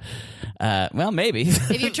arrested, but well, maybe.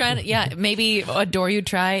 If you're trying to, maybe a door you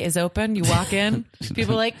try is open. You walk in,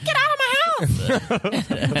 people are like, get out of my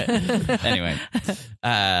house. Anyway,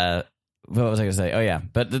 what was I going to say? Oh, yeah.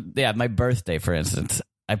 But my birthday, for instance,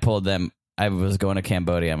 I pulled them. I was going to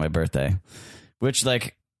Cambodia on my birthday, which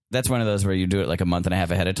like, that's one of those where you do it like a month and a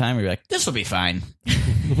half ahead of time. Where you're like, this will be fine.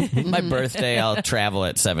 My birthday, I'll travel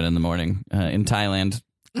at 7 a.m. in Thailand.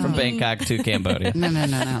 From Bangkok to Cambodia. No.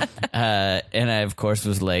 And I, of course,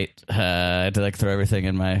 was late. I had to like throw everything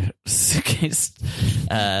in my suitcase.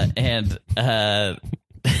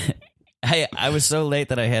 I was so late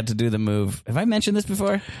that I had to do the move. Have I mentioned this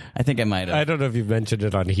before? I think I might have. I don't know if you've mentioned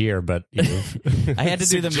it on here, but I had to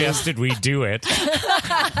do the move. Suggested we do it.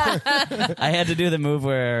 I had to do the move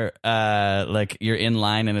where like you're in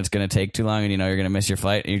line and it's going to take too long and you know you're going to miss your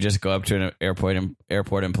flight and you just go up to an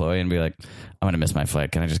airport employee and be like, I'm going to miss my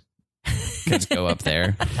flight. Can I just go up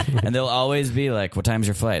there? And they'll always be like, what time's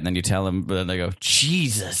your flight? And then you tell them, but then they go,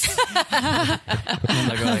 Jesus. And then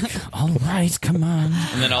they go like, all right, come on.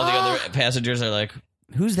 And then all the other passengers are like,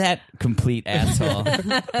 who's that complete asshole?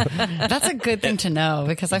 That's a good thing to know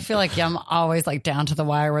because I feel like I'm always like down to the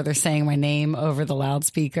wire where they're saying my name over the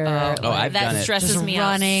loudspeaker. I've done That it. stresses Just me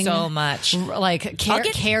running, out so much. Like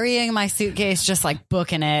carrying my suitcase, just like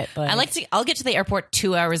booking it. I'll get to the airport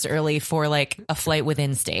 2 hours early for like a flight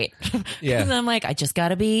within state. Yeah. And I'm like, I just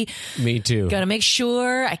gotta Me too. make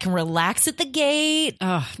sure I can relax at the gate.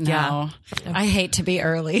 Oh no, I hate to be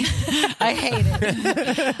early. I hate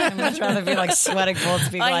it. I'd much rather be like sweating bullets.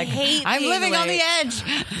 Be I like, hate I'm being living on the late. edge.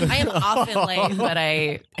 I am often late, but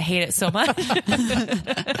I hate it so much.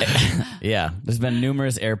 Yeah, there's been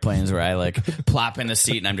numerous airplanes where I like plop in the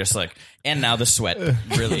seat and I'm just like, and now the sweat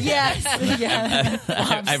really. Yes.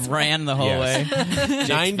 I've ran the whole way.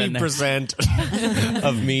 90%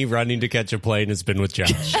 of me running to catch a plane has been with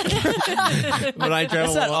Josh. When I travel,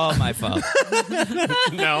 It's not all my fault.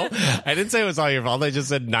 no, I didn't say it was all your fault. I just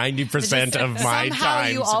said 90% of my Somehow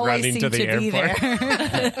you times always running seem to the be airport.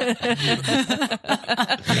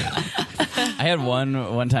 I had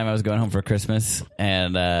one time I was going home for Christmas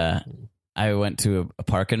and I went to a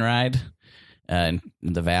park and ride in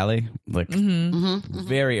the valley, like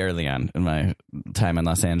very early on in my time in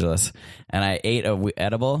Los Angeles, and I ate a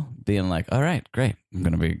edible, being like, "All right, great, I'm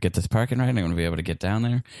gonna get this park and ride. I'm gonna be able to get down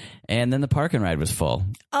there." And then the park and ride was full,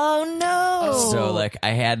 Oh no! so like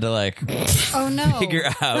I had to like figure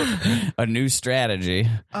out a new strategy, which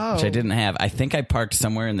I didn't have. I think I parked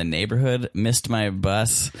somewhere in the neighborhood, missed my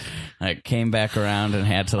bus, I came back around and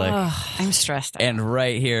had to like. I'm stressed out. And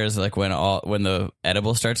right here is like when the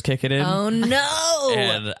edible starts kicking in. Oh no!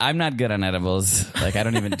 And I'm not good on edibles. Like I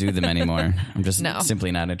don't even do them anymore. I'm just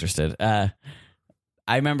simply not interested.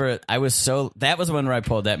 I remember that was one where I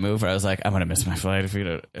pulled that move where I was like, I'm gonna miss my flight if I get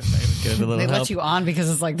a little They help. let you on because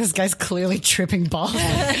it's like this guy's clearly tripping balls.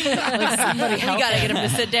 Like somebody help You gotta him. get him to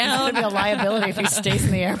sit It's down. gonna be a liability if he stays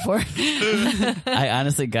in the airport. I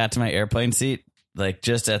honestly got to my airplane seat like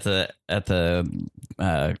just at the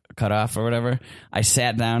cutoff or whatever. I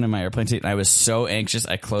sat down in my airplane seat and I was so anxious.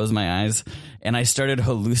 I closed my eyes and I started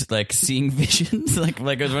seeing visions. like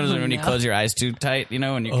it was one of those when you close your eyes too tight, you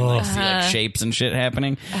know, and you can like see like shapes and shit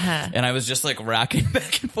happening. And I was just like rocking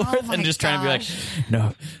back and forth and just trying to be like,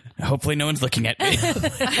 no. Hopefully no one's looking at me.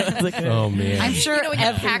 Like, Oh man. I'm sure When you're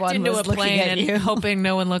packed everyone into was a looking plane at and you. hoping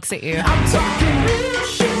no one looks at you.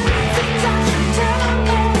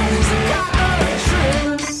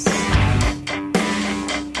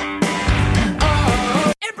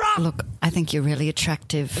 Look, I think you're really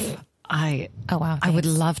attractive. Oh wow! I would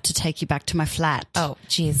love to take you back to my flat. Oh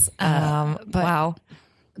jeez. But Wow.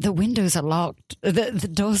 the windows are locked. The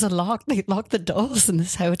doors are locked. They lock the doors in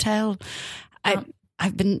this hotel.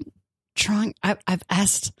 I've been trying. I've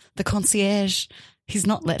asked the concierge. He's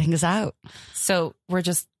not letting us out. So we're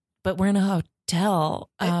in a hotel.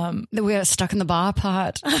 We're stuck in the bar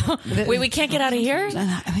part. Wait, we can't get out of here.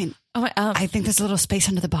 I mean, Oh, I think there's a little space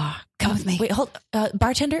under the bar. Come with me. Wait, hold.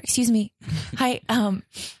 Bartender, excuse me. Hi.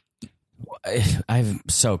 I'm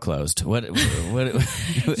so closed. What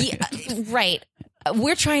Yeah, right.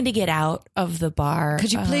 we're trying to get out of the bar.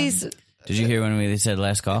 Could you please? Did you hear when we said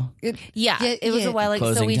last call? Yeah, it was a while ago.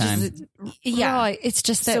 Closing So we time. just Right. It's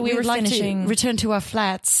just that So we we were would like finishing- to return to our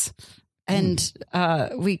flats, and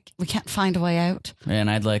we can't find a way out. And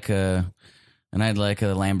I'd like a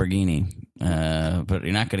Lamborghini, but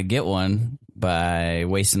you're not going to get one by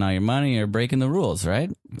wasting all your money or breaking the rules,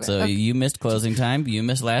 right? So you missed closing time. You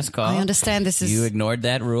missed last call. I understand this is. You ignored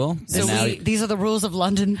that rule. So and now these are the rules of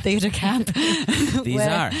London theatre camp. these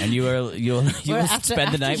are, and you'll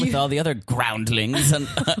spend the night with all the other groundlings. And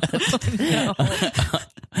yeah,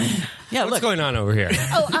 What's look, going on over here?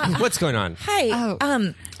 What's going on?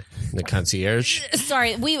 hi. The concierge?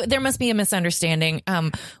 Sorry, there must be a misunderstanding.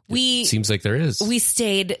 We Seems like there is. we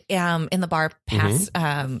stayed in the bar past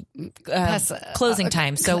closing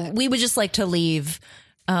time, so we would just like to leave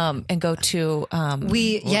and go to.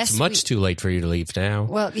 It's much too late for you to leave now.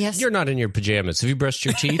 Well, yes. You're not in your pajamas. Have you brushed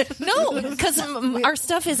your teeth? No, because our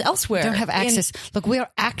stuff is elsewhere. don't have access. Look, we are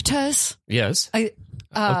actors. Yes. Uh,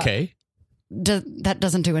 Okay. That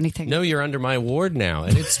doesn't do anything. No, you're under my ward now,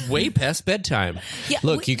 and it's way past bedtime. Yeah,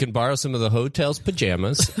 Look, you can borrow some of the hotel's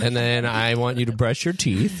pajamas, and then I want you to brush your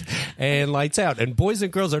teeth and lights out. And boys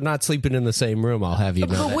and girls are not sleeping in the same room, I'll have you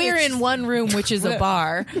know But that. we're in one room, which is a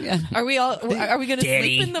bar. Are we all? Are we going to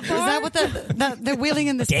sleep in the bar? Is that what they're wheeling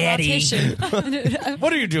in this partition?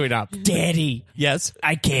 What are you doing up? Daddy, Yes?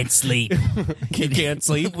 I can't sleep. You can't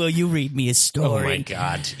sleep? Will you read me a Oh, story? my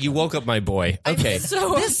God. You woke up my boy. Okay.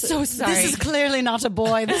 So so sorry. This is clearly not a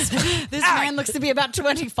boy. This man looks to be about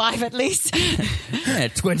 25 at least. Yeah,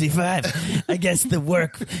 25. I guess the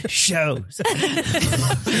work shows.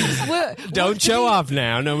 Don't show off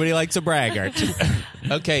now. Nobody likes a braggart.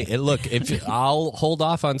 Okay, look, I'll hold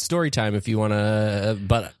off on story time if you want to,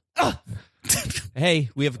 but hey,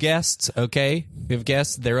 we have guests, okay? We have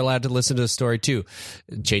guests. They're allowed to listen to the story too.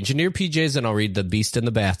 Change into your PJs and I'll read The Beast in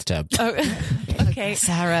the Bathtub. Okay.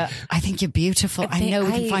 Sarah, I think you're beautiful. I know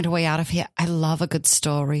we can find a way out of here. I love a good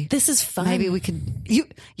story. This is fun. Maybe we could.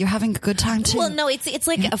 You're having a good time too. Well, no, it's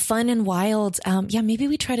like a fun and wild. Yeah, maybe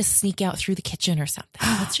we try to sneak out through the kitchen or something.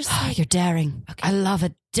 Let's just. You're daring. Okay. I love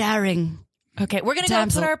it. Daring. Okay, we're gonna go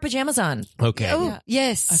Damsel. put our pajamas on. Okay. Oh,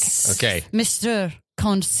 yes. Okay. Mr.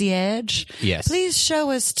 Concierge. Yes. Please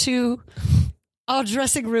show us to our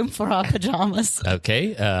dressing room for our pajamas.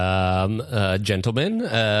 Okay. Gentlemen,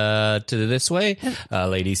 to this way.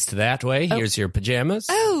 Ladies to that way. Here's your pajamas.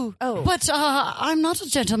 Oh, but I'm not a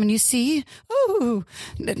gentleman, you see. Oh,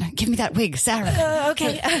 give me that wig, Sarah.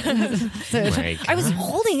 Okay. My I was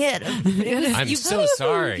holding it. I'm so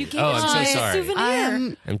sorry. Oh, I'm so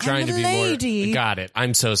sorry. I'm trying to be lady. more. Got it.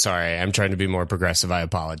 I'm so sorry. I'm trying to be more progressive. I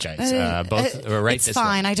apologize. Both right It's this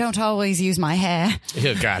fine. I don't always use my hair. way.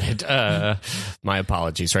 Yeah, got it. My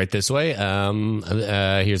apologies. Right this way.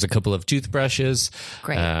 Here's a couple of toothbrushes.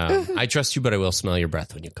 Great. I trust you, but I will smell your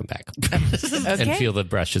breath when you come back and feel the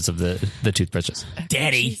brushes of the toothbrushes.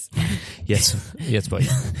 Daddy, Yes, yes, boy.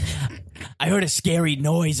 I heard a scary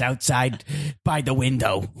noise outside by the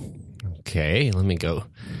window. Okay, let me go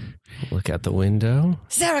look out the window.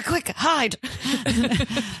 Sarah, quick, hide. I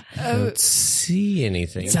don't see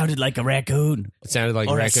anything. It sounded like a raccoon. It sounded like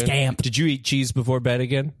Or a raccoon. scamp. Did you eat cheese before bed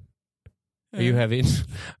again? Are you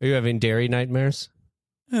having dairy nightmares?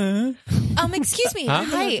 Excuse me.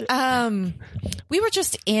 Hi. We were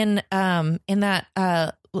just in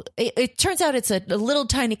that. It turns out it's a little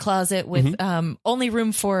tiny closet with only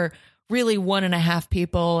room for really 1.5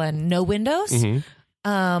 people and no windows. It's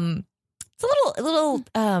a little.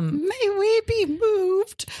 May we be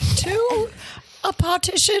moved to a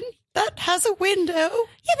partition that has a window?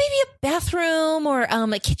 Yeah, maybe a bathroom or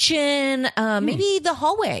a kitchen. Maybe the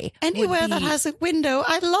hallway. Anywhere that has a window.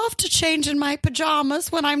 I love to change in my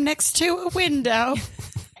pajamas when I'm next to a window.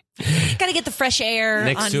 Gotta get the fresh air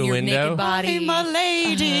Next on to a your window? naked body. I'm a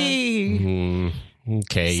lady.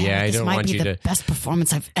 Okay, Sarah, yeah, I this don't might want be you the to. best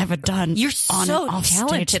performance I've ever done. You're on so and off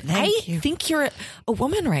talented. stage. Thank you. think you're a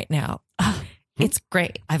woman right now. It's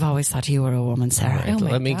great. I've always thought you were a woman, Sarah. Oh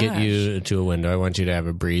my Let me get gosh. you to a window. I want you to have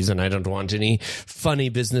a breeze, and I don't want any funny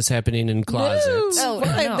business happening in closets. Oh,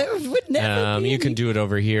 Why? no. There would never be You can do it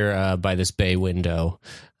over here by this bay window.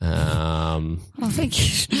 Oh, thank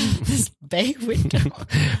you. This bay window.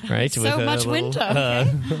 Right? So With a much little,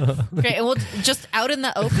 window. Great. And we'll just out in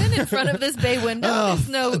the open in front of this bay window. There's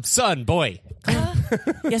no. Son, boy,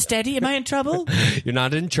 Yes, Daddy, am I in trouble? you're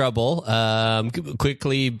not in trouble.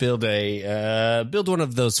 Quickly build one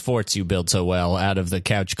of those forts you build so well out of the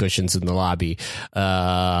couch cushions in the lobby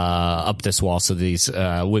up this wall so these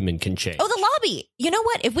women can change. Oh, the lobby. You know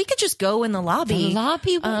what? If we could just go in the lobby. The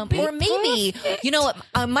lobby would be or maybe perfect. you know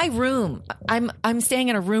what? My room. I'm staying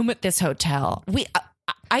in a room at this hotel.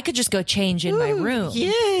 I could just go change in my room.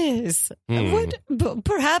 Yes.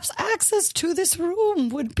 Perhaps access to this room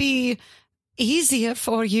would be easier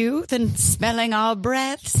for you than smelling our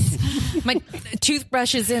breaths. My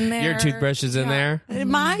toothbrush is in there. Your toothbrush is in there.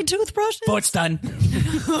 My toothbrush. Fort's done.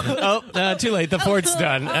 Oh, too late. The fort's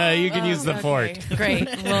done. You can use the fort. Great.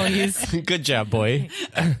 We'll use. Good job, boy.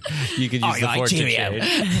 You can use the fort to cheerio.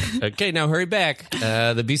 change. Okay, now hurry back.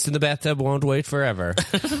 The beast in the bathtub won't wait forever.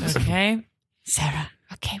 Okay. Sarah,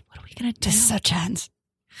 Okay. What are we gonna do? this is our chance.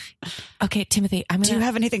 Okay, Timothy. I'm Do gonna. you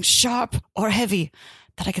have anything sharp or heavy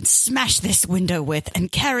that I can smash this window with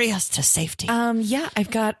and carry us to safety? Yeah,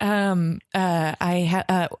 I've got.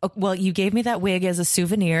 Well, you gave me that wig as a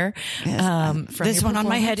souvenir. From this your one on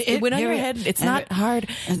my head. performance. It went on your head. It's not hard.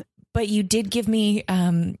 But you did give me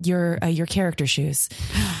your character shoes.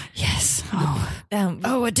 Yes.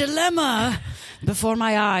 Oh, a dilemma before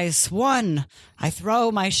my eyes. One, I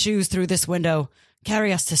throw my shoes through this window,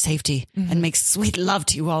 carry us to safety, and make sweet love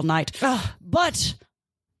to you all night. But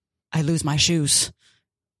I lose my shoes.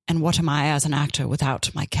 And what am I as an actor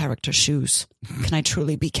without my character shoes? Can I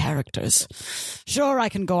truly be characters? Sure, I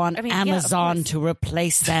can go on yeah, of Amazon course. to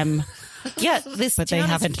replace them, Yeah, this. but they town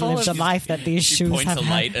is haven't full lived the of- life that these She shoes points have a had.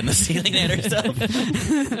 light in the ceiling at herself.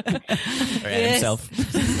 Or at himself.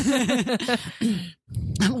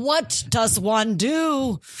 What does one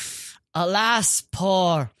do? Alas,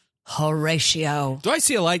 poor Horatio. Do I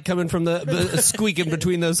see a light coming from the squeaking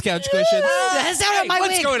between those couch cushions? Sarah, my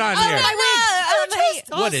what's wig. going on Oh, here? my wig.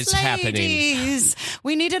 What is happening? Ladies.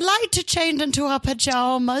 We needed light to change into our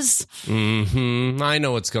pajamas. I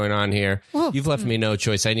know what's going on here. You've left me no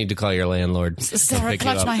choice. I need to call your landlord. to Sarah, pick you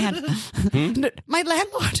clutch up. my hand. My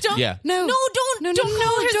landlord. Yeah. No, don't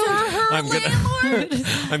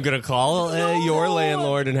I'm gonna call your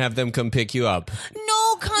landlord and have them come pick you up.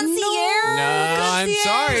 No concierge. No, I'm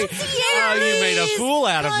sorry. Oh, you made a fool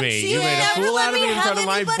out of me. You made a fool out of me in front of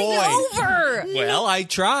my boy. Over. Well, I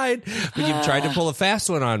tried, but you've tried to pull a fast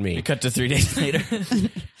one on me. Cut to 3 days later.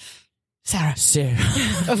 Sarah.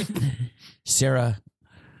 Sarah,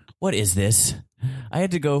 what is this? I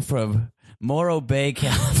had to go from Morro Bay,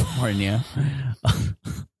 California,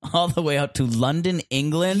 all the way out to London,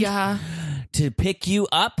 England, Yeah. to pick you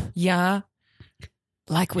up. Yeah.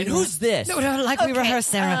 Like we And who's this? No, like we rehearsed,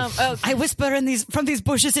 Sarah. I whisper from these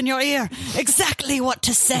bushes in your ear exactly what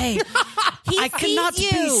to say. I cannot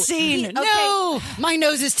sees be you. seen. Okay. No, my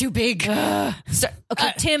nose is too big.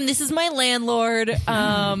 Okay, Tim, this is my landlord.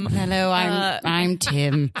 Hello, I'm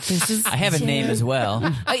Tim. This is I have a name as well.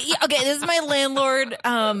 yeah, okay, this is my landlord,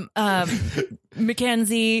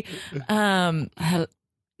 Mackenzie. Charmed,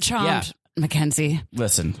 Yeah. Mackenzie.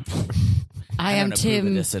 Listen, I I am don't approve of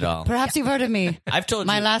Tim. this at all. Perhaps you've heard of me. I've told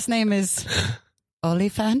My you, last name is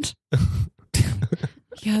Oliphant.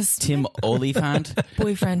 Yes, Tim Oliphant.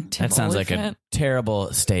 boyfriend. Tim That sounds like a Oliphant.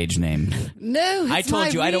 terrible stage name. No, I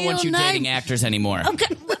told you I don't want you dating actors anymore.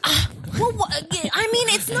 Okay. Well, I mean,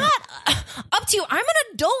 it's not up to you. I'm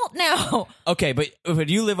an adult now. Okay, but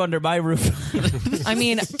you live under my roof. I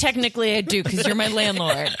mean, technically I do because you're my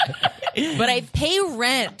landlord. But I pay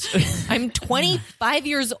rent. I'm 25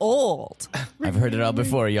 years old. I've heard it all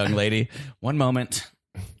before, young lady. One moment.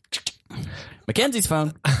 Mackenzie's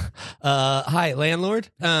phone. Hi, landlord.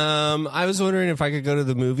 I was wondering if I could go to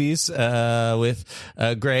the movies with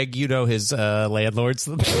Greg. You know his landlords.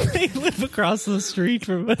 They live across the street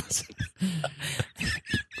from us.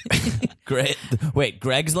 Great. Wait,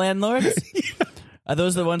 Greg's landlords? Are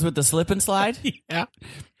those the ones with the slip and slide? Yeah.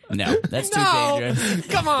 No, that's too dangerous.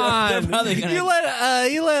 Come on. They're probably gonna-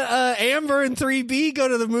 You let Amber and 3B go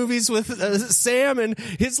to the movies with Sam, and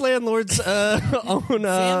his landlords own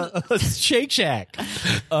Shake Shack.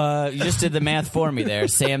 You just did the math for me there.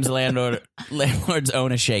 Sam's landlords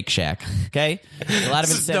own a Shake Shack. Okay, a lot of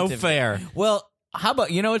This is no incentive. fair. Well, how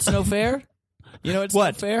about it's no fair? You know it's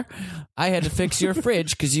What? no fair? I had to fix your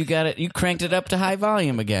fridge because you cranked it up to high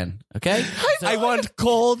volume again. Okay, I want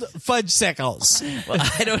cold fudgesicles. well,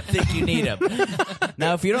 I don't think you need them.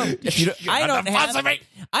 Now, if you don't, I don't have.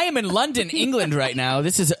 I am in London, England right now.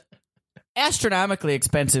 This is astronomically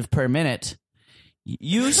expensive per minute.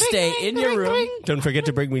 You stay in your room. Don't forget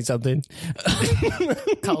to bring me something.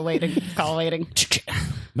 Call waiting.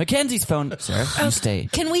 Mackenzie's phone, sir. You stay.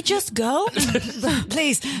 Can we just go?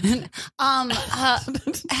 Please.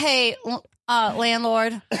 Hey,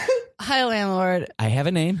 Landlord. Hi, landlord. I have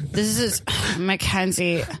a name. This is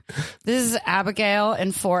Mackenzie. This is Abigail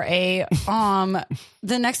in 4A.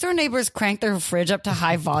 The next door neighbors cranked their fridge up to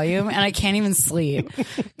high volume and I can't even sleep.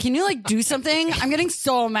 Can you do something? I'm getting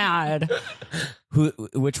so mad.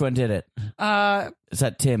 Which one did it? Is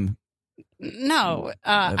that Tim? No.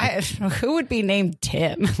 Who would be named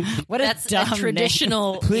Tim? What That's dumb a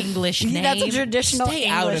traditional English name. That's a traditional Stay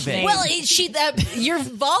out English of it. name. Well, your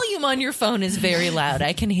volume on your phone is very loud.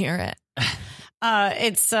 I can hear it.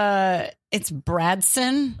 It's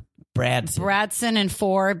Bradson. Bradson in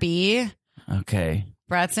 4B. Okay.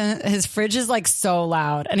 Bradson, his fridge is so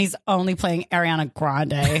loud and he's only playing Ariana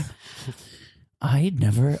Grande. I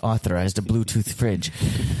never authorized a Bluetooth fridge.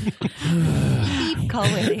 Call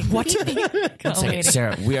waiting. What? Call waiting.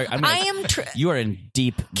 Sarah, you are in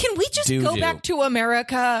deep. Can we just doo-doo. go back to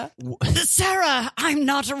America? Sarah, I'm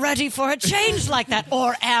not ready for a change like that.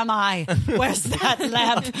 Or am I? Where's that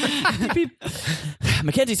lamp?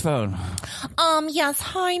 Mackenzie's phone. Yes.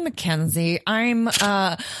 Hi, Mackenzie. I'm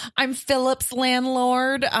Philip's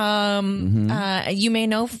landlord. You may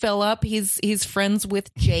know Philip. He's friends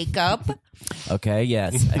with Jacob. Okay,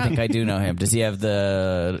 yes. I think I do know him. Does he have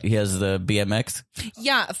the BMX?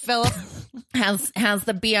 Yeah, Philip has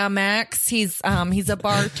the BMX. He's a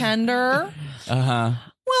bartender. Uh-huh.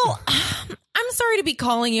 Well, I'm sorry to be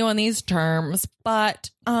calling you on these terms, but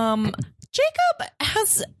Jacob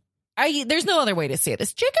has there's no other way to say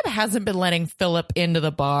this. Jacob hasn't been letting Philip into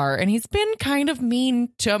the bar, and he's been kind of mean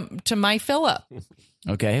to my Philip.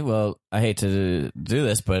 Okay, well, I hate to do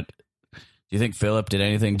this, but do you think Philip did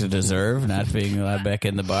anything to deserve not being allowed back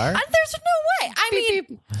in the bar? There's no way. I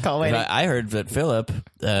mean, I heard that Philip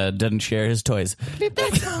doesn't share his toys.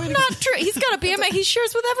 that's not true. He's got a BMX. He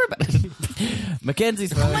shares with everybody.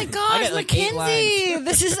 Mackenzie's phone. Oh my gosh, Mackenzie.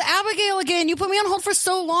 This is Abigail again. You put me on hold for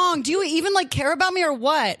so long. Do you even care about me or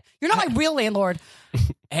what? You're not my real landlord.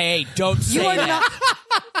 Hey, don't say You are that.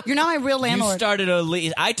 You're not my real landlord. You started a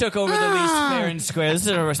lease. I took over the lease fair and square. This is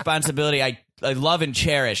a responsibility I love and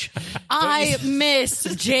cherish. I miss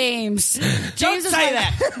James. James is say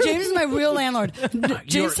that. James is my real landlord.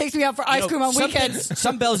 James takes me out for ice cream on weekends.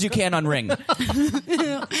 Some bells you can't unring.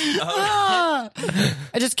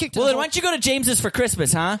 I just kicked. Well, then why don't you go to James's for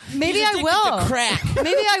Christmas, huh? Maybe He's I addicted will. to crack.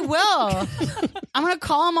 Maybe I will. I'm gonna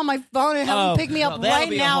call him on my phone and have him pick me up that'll right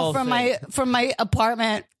be a now whole from thing. my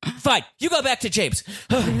apartment. Fine. You go back to James.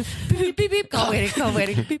 Beep, beep, beep. Call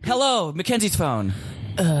waiting. Beep. Hello, Mackenzie's phone.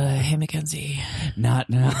 Hey, Mackenzie. Not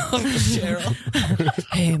now, Cheryl.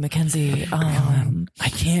 Hey, Mackenzie. I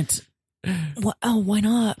can't. Why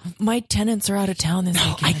not? My tenants are out of town this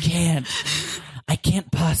weekend. I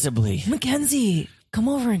can't possibly. Mackenzie, come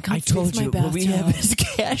over and come I told fix my you what we have bathtub. is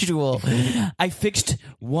casual. I fixed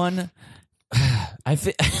one. I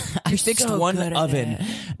fixed so one good at oven. it.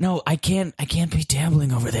 No, I can't be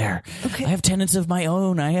dabbling over there. Okay. I have tenants of my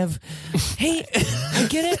own. I have. Hey, I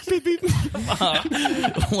get it. Beep, beep.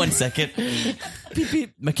 1 second. Beep,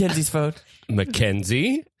 beep. Mackenzie's phone.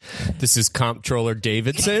 Mackenzie, this is Comptroller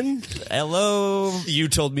Davidson. Hello. You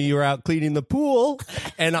told me you were out cleaning the pool,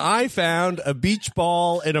 and I found a beach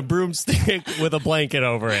ball and a broomstick with a blanket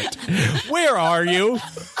over it. Where are you?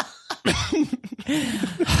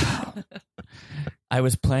 I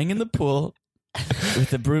was playing in the pool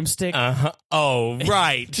with a broomstick. Uh-huh. Oh,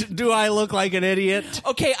 right. Do I look like an idiot?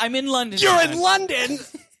 Okay, I'm in London. You're in London.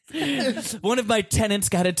 One of my tenants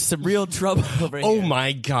got into some real trouble over here. Oh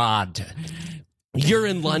my God. You're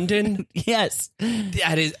in London? Yes.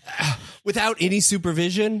 That is without any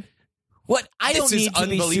supervision? What? I This don't is need to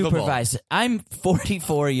be unbelievable. supervised. I'm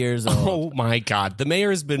 44 years old. Oh my God. The mayor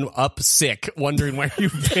has been up sick wondering where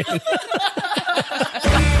you've been.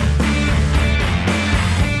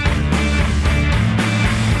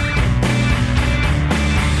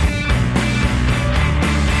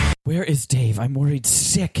 Where is Dave? I'm worried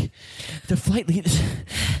sick. The flight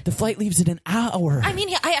leaves in an hour. I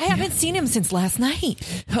mean, I haven't seen him since last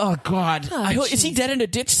night. Oh God. Is he dead in a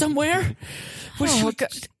ditch somewhere? Oh, God.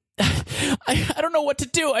 I don't know what to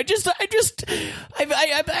do. I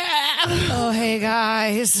Oh, hey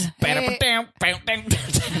guys. Hey.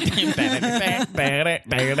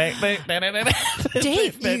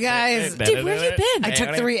 Dave, You guys. Dave, where have you been? I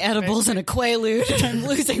took 3 edibles and a Quaalude and I'm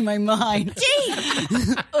losing my mind.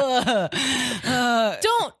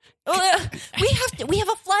 Don't. We have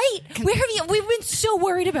a flight. Where have you? We've been so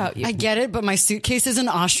worried about you. I get it, but my suitcase is an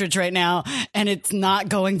ostrich right now and it's not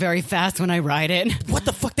going very fast when I ride it. What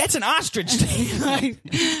the fuck? That's an ostrich. I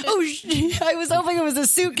was hoping it was a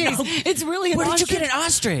suitcase. It's really an Where ostrich. did you get an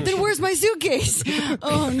ostrich? Then where's my suitcase?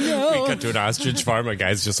 Oh no. We cut to an ostrich farm. A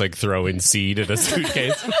guy's just like throwing seed in a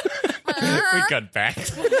suitcase. We cut back.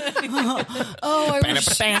 Oh, I wish.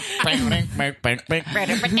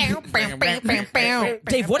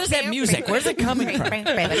 Dave, what is that music? Where's it coming from?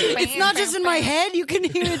 It's not just in my head. You can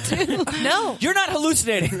hear it too. No. You're not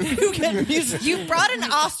hallucinating. You get music. You brought an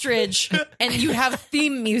ostrich and you have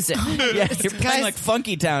theme music. Yeah, you're playing Guys, like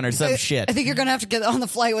Funky Town or some shit. I think you're gonna have to get on the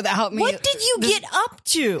flight without me. What did you get up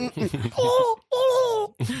to?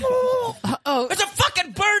 Oh, There's a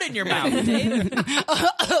fucking bird in your mouth, Dave.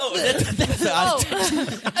 That's the ostrich.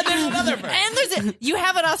 And there's another bird. And you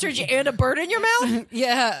have an ostrich and a bird in your mouth?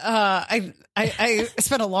 yeah. I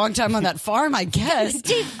spent a long time on that farm, I guess.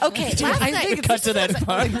 Okay, last I night. think Cut to that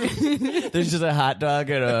farm. There's just a hot dog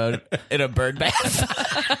and a bird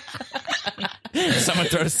bath. Someone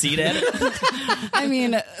throw a seed at it. I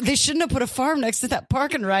mean, they shouldn't have put a farm next to that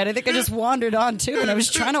parking ride. I think I just wandered on too, and I was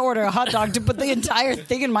trying to order a hot dog to put the entire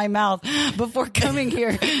thing in my mouth before coming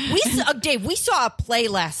here. Dave, we saw a play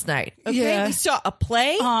last night. Okay, Yeah. we saw a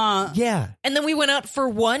play, Yeah. and then we went out for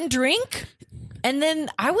one drink, and then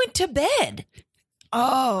I went to bed.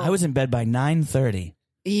 Oh, I was in bed by 9:30.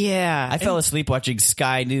 yeah. I fell asleep watching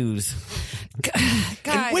Sky News.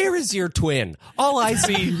 And where is your twin? All I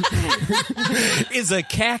see is a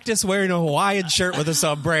cactus wearing a Hawaiian shirt with a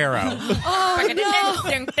sombrero.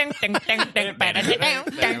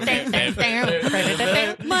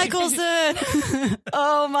 Michelson.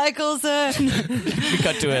 Oh, Michelson. We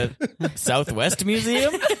cut to a Southwest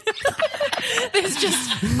museum. There's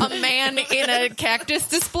just a man in a cactus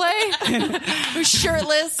display who's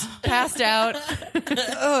shirtless, passed out.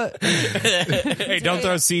 Hey, don't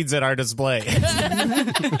throw seeds at our display.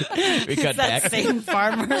 We cut back. Same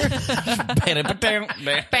farmer. Get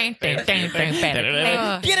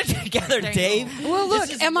it together, Dave. Well, look,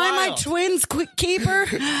 This is am I my wild. twin's keeper?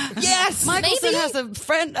 Yes, Michelson has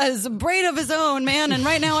has a brain of his own, man, and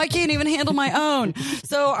right now I can't even handle my own.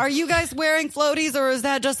 So, are you guys wearing floaties, or is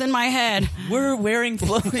that just in my head? We're wearing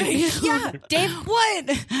floaties. Yeah, Dave, What?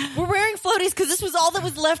 we're wearing floaties because this was all that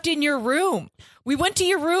was left in your room. We went to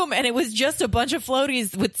your room and it was just a bunch of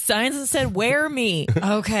floaties with signs that said, "Wear me."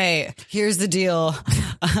 Okay, here's the deal.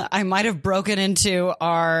 I might have broken into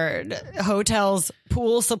our hotel's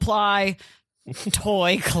pool supply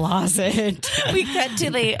toy closet. We cut to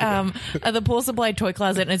the pool supply toy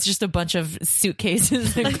closet and it's just a bunch of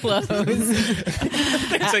suitcases and clothes.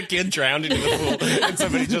 There's a kid drowned into the pool, and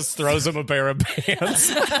somebody just throws him a pair of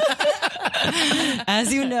pants.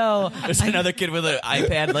 As you know, There's another kid with an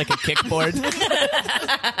iPad like a kickboard.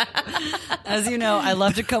 As you know, I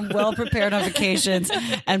love to come well prepared on vacations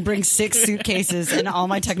and bring 6 suitcases and all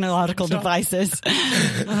my technological devices.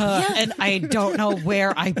 And I don't know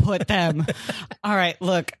where I put them. All right,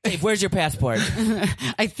 look, Dave, where's your passport?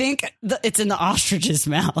 I think it's in the ostrich's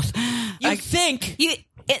mouth. I think.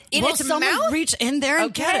 In Will its someone mouth? reach in there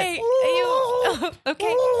and get Okay. it?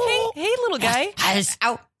 Okay. Hey, little guy.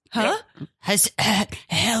 Huh?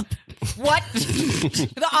 Help What?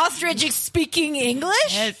 The ostrich is speaking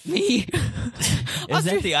English? me. Is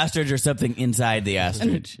that the ostrich or something inside the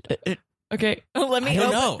ostrich? Okay. Let me I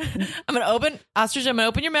don't open. know. I'm going to open. Ostrich, I'm going to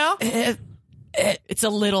open your mouth. It's a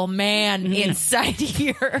little man inside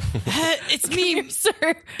here. It's me,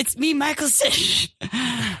 sir. It's me, Michelson.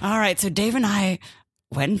 All right, so Dave and I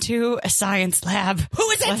went to a science lab. Who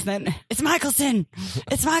is it? It's Michelson.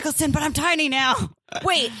 It's Michelson, but I'm tiny now.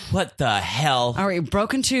 Wait. What the hell? All right,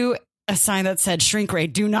 broke into a sign that said shrink ray,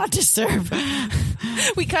 do not disturb.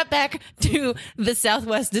 We cut back to the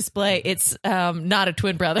Southwest display. It's not a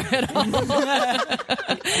twin brother at all.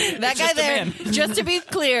 That guy there, just to be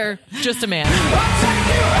clear, just a man.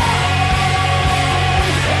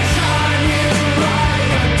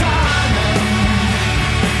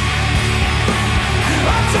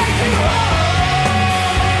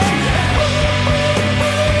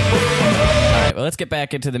 Well, let's get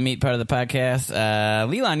back into the meat part of the podcast.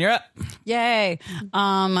 Lilan, you're up. Yay.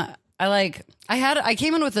 I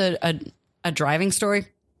came in with a driving story,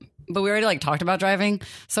 but we already talked about driving.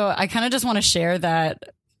 So I kind of just want to share that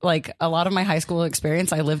a lot of my high school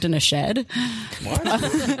experience, I lived in a shed.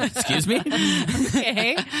 Excuse me?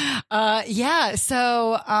 Okay. Yeah.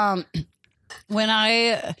 So, when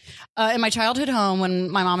I, in my childhood home, when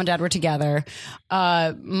my mom and dad were together,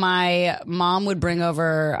 my mom would bring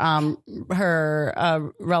over,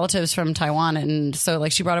 her, relatives from Taiwan. And so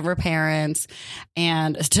she brought over her parents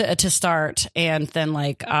and to start. And then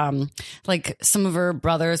some of her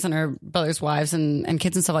brothers and her brothers' wives and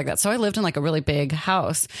kids and stuff like that. So I lived in a really big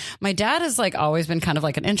house. My dad has always been kind of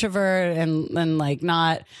an introvert and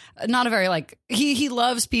not a very he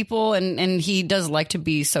loves people and he does like to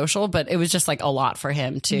be social, but it was just a lot for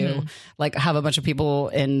him to have a bunch of people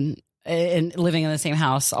in in living in the same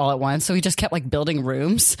house all at once. So he just kept like building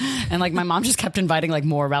rooms, and like my mom just kept inviting like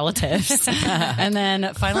more relatives. And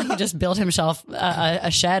then finally he just built himself a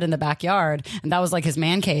shed in the backyard, and that was like his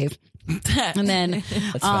man cave. And then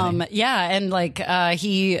and like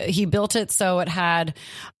he built it so it had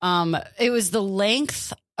it was the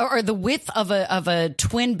length or the width of a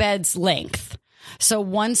twin bed's length. So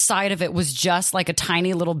one side of it was just like a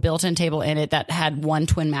tiny little built-in table in it that had one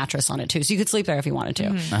twin mattress on it too, so you could sleep there if you wanted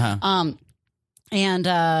to. And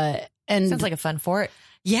Sounds like a fun fort.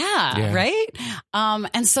 yeah, right.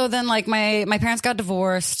 And so then like my parents got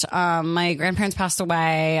divorced. My grandparents passed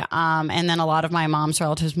away. And then a lot of my mom's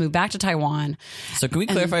relatives moved back to Taiwan. So can we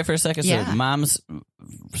clarify for a second? Yeah. So mom's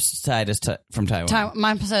side is from Taiwan.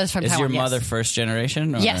 My side is from Is Taiwan. your mother first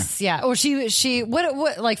generation? Or? Yes, yeah. Or she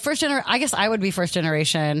what like first generation? I guess I would be first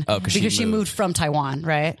generation because she moved from Taiwan,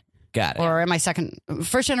 right? Got it. Or am I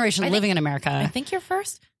first generation living in America? I think you're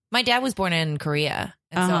first. My dad was born in Korea.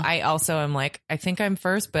 And so I also am like, I think I'm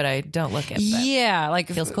first, but I don't look it. But Yeah, like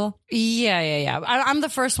feels cool. Yeah. I'm the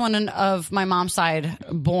first one of my mom's side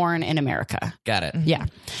born in America. Got it. Yeah.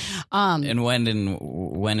 And when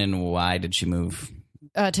and why did she move?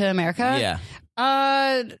 To America? Yeah.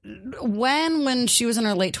 When she was in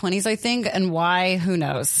her late 20s, I think, and why? Who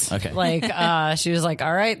knows? Okay. Like, she was like,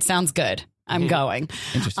 all right, sounds good. I'm going.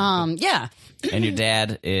 Interesting. Yeah. And your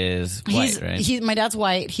dad is white, right? My dad's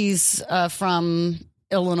white. He's from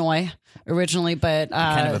Illinois originally, but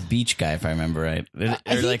Kind of a beach guy, if I remember right.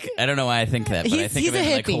 Or like, I don't know why I think that, but I think of he's it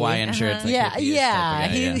a like hippie. Hawaiian shirts. Like yeah. hippie-ish type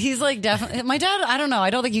of guy, He's like definitely my dad. I don't know. I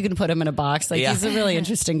don't think you can put him in a box. Like he's a really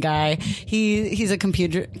interesting guy. He's a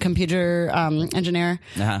computer engineer,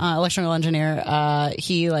 electrical engineer.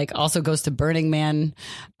 He like also goes to Burning Man.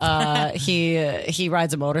 He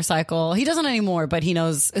rides a motorcycle. He doesn't anymore, but he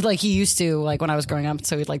knows. Like he used to. Like when I was growing up,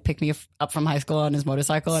 so he'd like pick me up from high school on his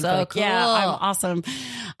motorcycle. And So be like, cool. Yeah, I'm awesome.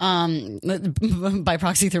 By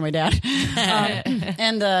proxy through my dad.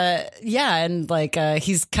 And like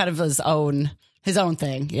he's kind of his own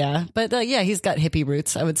thing. Yeah. But he's got hippie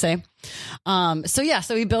roots, I would say. So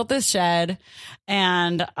he built this shed,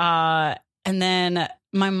 and then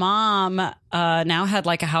my mom now had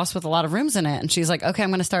like a house with a lot of rooms in it, and she's like, okay, I'm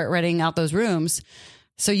going to start renting out those rooms,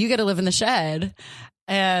 so you get to live in the shed.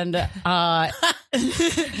 And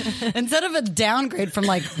instead of a downgrade from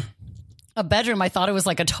like a bedroom, I thought it was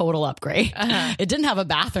like a total upgrade. It didn't have a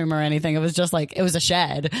bathroom or anything. It was just like, it was a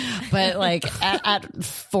shed. But like at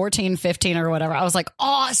 14, 15 or whatever, I was like,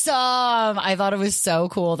 awesome. I thought it was so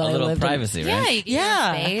cool that A I little lived privacy, in, right?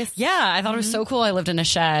 yeah. I thought it was so cool I lived in a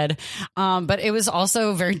shed. But it was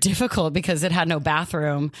also very difficult because it had no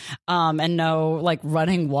bathroom, and no like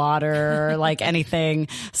running water, like anything.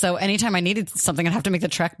 So anytime I needed something, I'd have to make the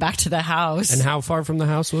trek back to the house. And how far from the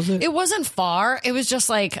house was it? It wasn't far. It was just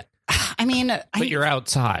like, I mean, But you're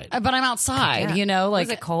outside. but I'm outside, you know, like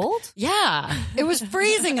Was it cold? yeah, it was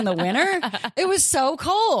freezing in the winter. It was so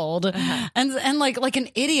cold, and like an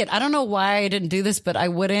idiot. I don't know why I didn't do this, but I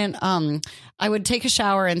wouldn't. I would take a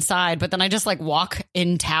shower inside, but then I just like walk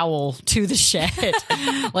in towel to the shed,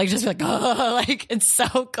 like just be like, oh, like it's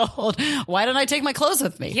so cold. Why didn't I take my clothes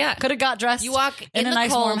with me? Yeah. Could have got dressed. You walk in a the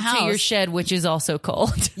nice cold warm house to your shed, which is also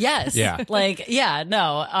cold. Yes. Yeah. Like, yeah,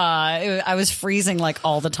 no. I was freezing like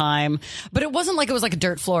all the time, but it wasn't like it was like a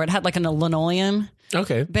dirt floor. It had like a linoleum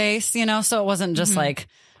Okay. base, you know, so it wasn't just like,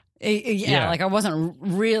 Yeah. like I wasn't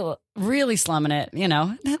really slumming it, you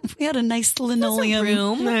know. We had a nice linoleum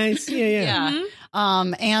room. Nice. Yeah.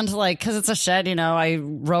 and like, cause it's a shed, you know, I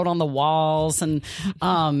wrote on the walls, and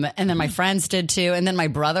then my friends did too. And then my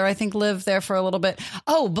brother, I think, lived there for a little bit.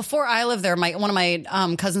 Oh, before I lived there, one of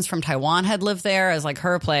my cousins from Taiwan had lived there as like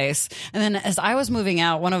her place. And then as I was moving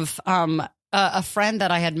out, one of a friend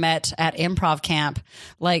that I had met at improv camp,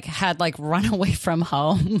 like had like run away from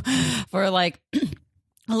home for like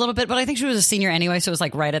a little bit, but I think she was a senior anyway. So it was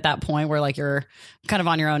like right at that point where like you're kind of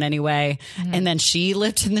on your own anyway. And then she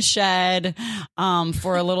lived in the shed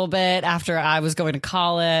for a little bit after I was going to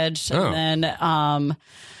college. And then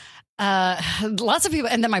lots of people.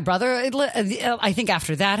 And then my brother, I think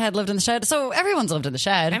after that, had lived in the shed. So everyone's lived in the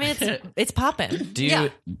shed. I mean, it's popping.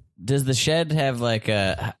 Does the shed have like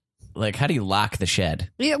a... Like, how do you lock the shed?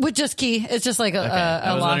 Yeah, with just key. It's just like a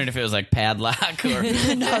I was lock. wondering if it was like padlock or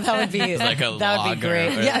No, that would be like a that would log be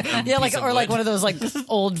great. or Yeah, like piece of or like wood. one of those like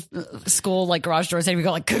old school like garage doors and we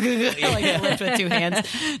go like like lift with two hands.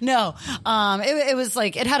 No, it was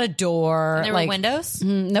like it had a door. There like were windows?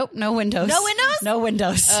 Nope, no windows. No windows? No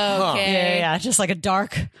windows. Okay. Yeah, just like a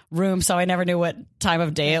dark room. So I never knew what time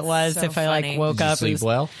of day it was. so If I like funny. woke Did you up, it sleep was-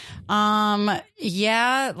 well?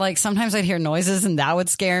 yeah, like sometimes I'd hear noises and that would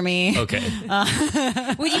scare me. me.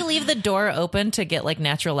 Okay. Would you leave the door open to get like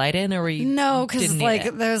natural light in, or were you? No, because didn't need like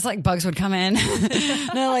it? there's like bugs would come in.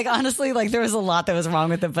 No, like honestly, like there was a lot that was wrong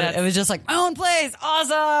with it, but it was just like my own place,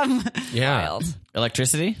 awesome. Yeah. Wild.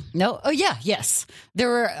 Electricity? No, oh yeah, yes. There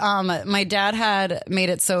were. My dad had made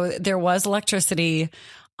it so there was electricity.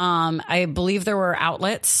 I believe there were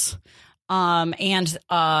outlets. And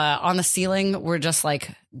on the ceiling were just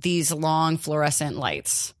like these long fluorescent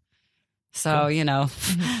lights. So, you know,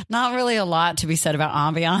 not really a lot to be said about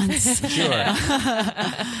ambiance.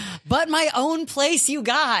 Sure. But my own place, you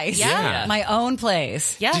guys. Yeah. My own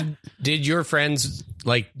place. Yeah. Did your friends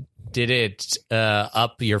did it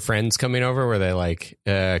up your friends coming over? Were they like,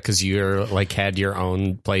 because you're like had your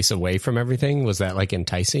own place away from everything? Was that like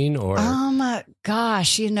enticing or?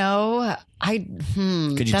 Gosh, you know,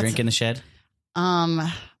 Could you drink in the shed?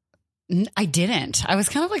 I didn't. I was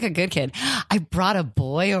kind of like a good kid. I brought a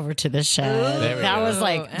boy over to the shed. There we That go. was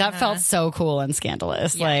like, that felt so cool and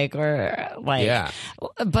scandalous. Like, or like, Yeah.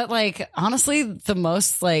 But like, honestly, the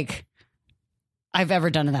most like I've ever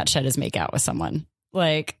done in that shed is make out with someone.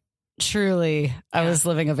 Like, truly, I was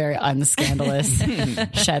living a very unscandalous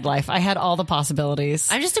shed life. I had all the possibilities.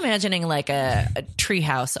 I'm just imagining like a tree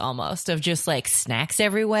house almost of just like snacks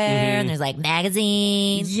everywhere, and there's like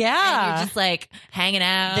magazines. Yeah. And you're just like hanging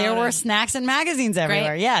out. There were snacks and magazines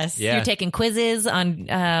everywhere. Yes. Yeah. You're taking quizzes on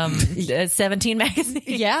 17 magazines.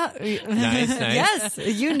 Yeah. Nice. Yes.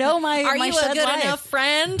 You know my Are my you shed a good life. enough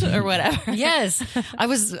friend or whatever? Yes. I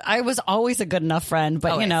was always a good enough friend, but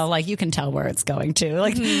you Always. know, like you can tell where it's going to.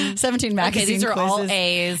 Like 17 magazine Okay, these are all quizzes.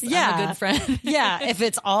 A's. Yeah. I'm a good friend. Yeah, if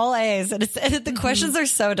it's all A's, and the questions are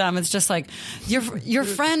so dumb. It's just like your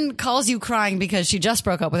friend calls you crying because she just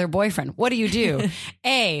broke up with her boyfriend. What do?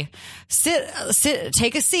 A, sit,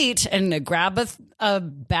 take a seat and grab a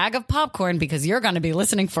bag of popcorn because you're going to be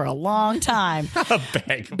listening for a long time.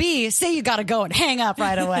 B, say you got to go and hang up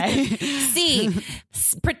right away. C,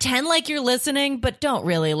 pretend like you're listening, but don't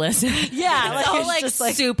really listen. Yeah, It's all it's like just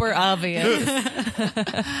like- super obvious.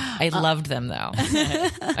 I loved them though.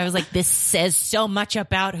 I was like, this says so much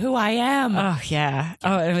about who I am. Oh yeah.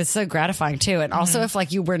 Oh, it was so gratifying too. And also if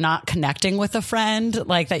like you were not connecting with a friend,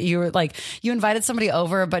 like that you were like you invited somebody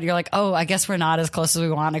over, but you're like, oh, I guess we're not as close as we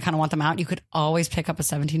want. I kind of want them out. You could always pick up a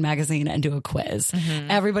 17 magazine and do a quiz.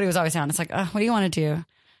 Everybody was always down. It's like, what do you want to do?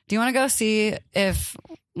 Do you want to go see if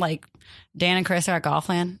like Dan and Chris are at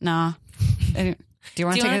Golfland? No. Do you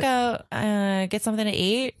want Do to you take want to go get something to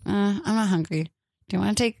eat? I'm not hungry. Do you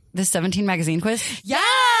want to take this 17 magazine quiz? Yeah.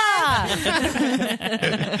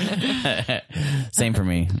 Same for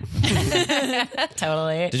me.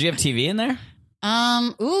 Totally. Did you have TV in there?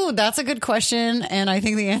 Ooh, that's a good question, and I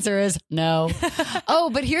think the answer is no. Oh,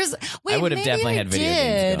 but here's wait. I would have maybe definitely I had video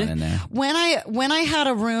games going in there. When I had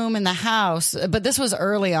a room in the house, but this was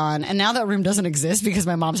early on, and now that room doesn't exist because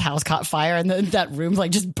my mom's house caught fire and that room like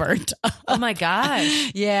just burnt up. Oh my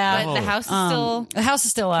gosh. Yeah, But the house is still the house is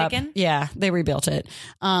still up. kicking? Yeah, they rebuilt it.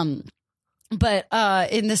 But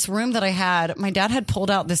in this room that I had, my dad had pulled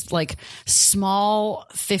out this like small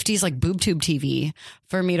 50s like boob tube TV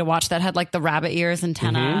for me to watch that had like the rabbit ears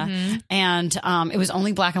antenna, and it was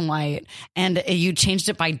only black and white, and you changed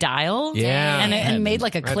it by dial, Yeah. and it made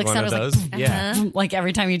like a I had click one sound. It of was those. like Yeah. like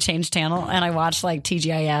every time you change channel, and I watched like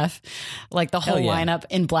TGIF, like the whole Hell yeah. lineup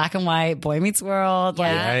in black and white, Boy Meets World,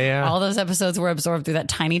 like Yeah. all those episodes were absorbed through that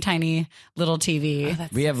tiny little TV.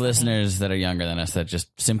 We have listeners that are younger than us that just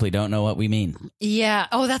simply don't know what we mean. Yeah.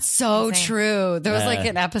 Oh, that's so true. There was like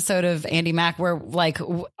an episode of Andy Mack where like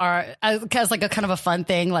as like a kind of a fun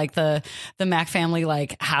thing, like the Mack family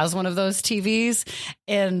like has one of those TVs,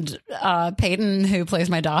 and Peyton, who plays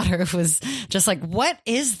my daughter, was just like, "What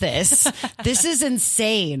is this? This is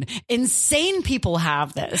insane. Insane people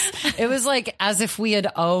have this." It was like as if we had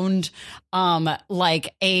owned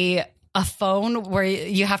like a phone where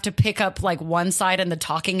you have to pick up like one side and the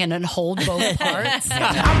talking and then hold both parts.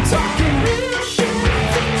 I'm talking real shit.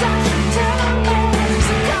 Things I should tell me.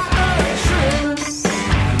 So got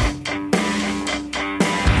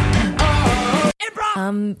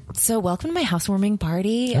So welcome to my housewarming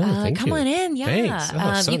party. thank Come you. on in. Yeah. Thanks.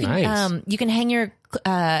 Oh, so you can nice. you can hang your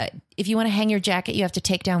if you want to hang your jacket, you have to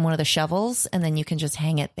take down one of the shovels and then you can just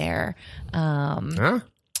hang it there. Huh?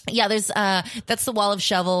 Yeah, there's that's the wall of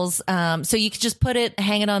shovels. So you could just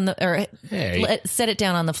hang it on the set it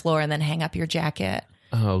down on the floor and then hang up your jacket.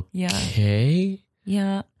 Okay.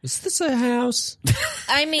 Yeah. Is this a house?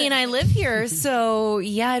 I mean, I live here, so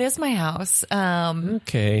yeah, it is my house.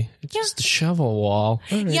 Okay. It's just a shovel wall.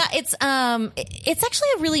 All right. Yeah, it's actually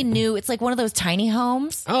a really new. It's like one of those tiny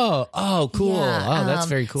homes. Oh, cool. Yeah, Oh, that's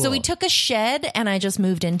very cool. So we took a shed and I just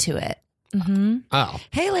moved into it. Oh.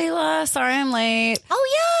 Hey, Layla. Sorry I'm late.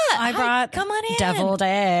 Oh yeah, I brought come on in. deviled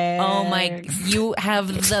eggs. Oh my, you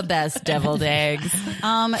have the best deviled eggs.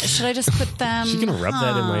 Should I just put them? She gonna rub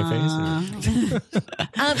that in my face?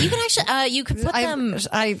 You can actually, you could put them.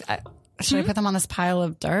 Should I put them on this pile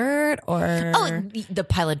of dirt or? Oh, the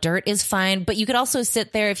pile of dirt is fine, but you could also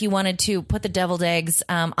sit there if you wanted to put the deviled eggs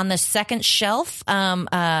on the second shelf.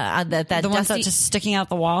 the ones that just sticking out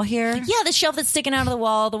the wall here. Yeah, the shelf that's sticking out of the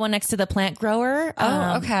wall, the one next to the plant grower.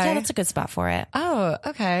 Oh, okay. Yeah, that's a good spot for it. Oh,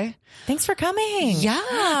 okay. Thanks for coming. Yeah,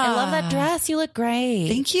 I love that dress. You look great.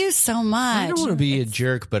 Thank you so much. I don't want to be a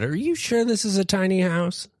jerk, but are you sure this is a tiny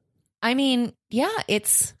house? I mean, yeah,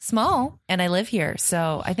 it's small, and I live here,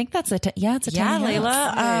 so I think that's it's a Yeah, tiny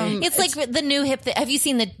house. Layla. It's like the new hip. Have you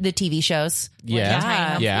seen the TV shows? Yeah. Tiny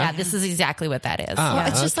homes? Yeah. Yeah. This is exactly what that is. Oh, Well,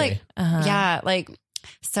 it's just okay. like, yeah, like,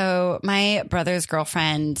 so my brother's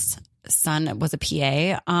girlfriend's son was a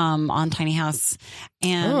PA on Tiny House.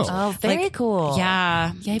 And Oh, very cool.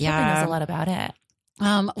 Yeah. Yeah, he probably knows a lot about it.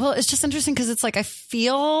 Well, it's just interesting because it's like I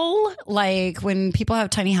feel like when people have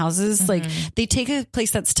tiny houses, like they take a place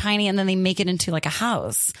that's tiny and then they make it into like a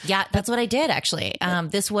house. Yeah, that's what I did actually.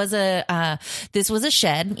 This was a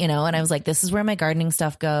shed, and I was like, this is where my gardening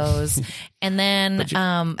stuff goes. And then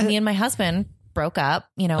me and my husband broke up,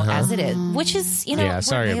 as it is, which is, Yeah,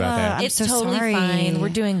 sorry about that. I'm it's so totally sorry. fine. We're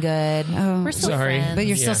doing good. We're still sorry. friends. But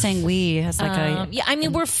you're still saying we as like Yeah, I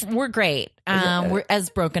mean we're great. We're as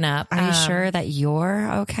broken up. are you sure that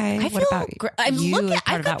you're okay? I feel I'm you looking. as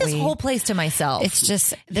part I've of got that this we? whole place to myself. It's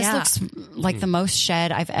just this Yeah. looks like the most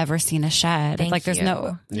shed I've ever seen a shed. Thank like there's you.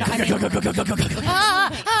 no I mean,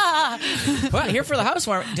 Well, here for the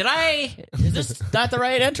housewarming. Is this not the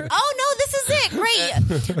right entrance? Oh no, this is it. Great.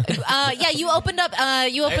 Yeah, you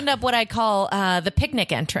opened up what I call the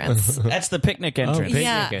picnic entrance. That's the picnic entrance. picnic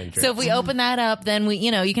Yeah. entrance. So if we open that up, then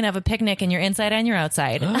you can have a picnic and you're inside and you're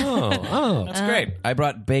outside. Oh. That's great. I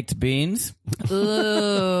brought baked beans.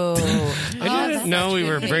 Ooh. I didn't know we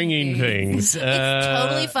were bringing things.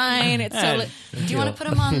 Totally fine. It's totally. do you want to put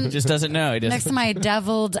them on Just doesn't know. He next doesn't. to my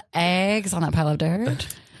deviled eggs on that pile of dirt?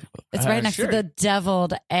 It's right next sure. to the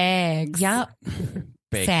deviled eggs. Yep.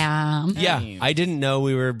 Baked. Sam. Yeah, I didn't know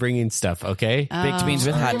we were bringing stuff. Okay. Baked beans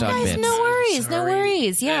with hot dog Guys, bits. no worries. No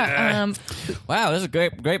worries. Yeah. Wow, this is a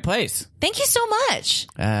great place. Thank you so much.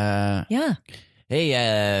 Yeah.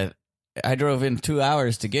 Hey, I drove in 2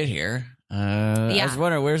 hours to get here. I was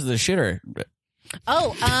wondering, where's the shitter?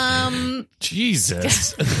 Oh,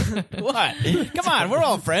 Jesus. What? Come on, we're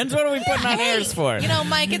all friends. What are we putting on airs for?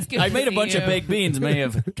 Mike, it's good. I made a bunch of baked beans. May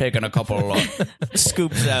have taken a couple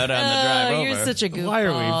scoops out on the drive over. You're such a goofball. Why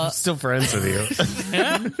are we still friends with you?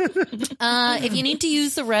 If you need to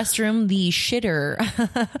use the restroom, the shitter,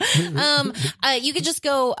 you could just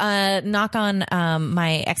go knock on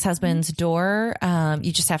my ex-husband's door.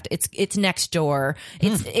 You just have to. It's next door.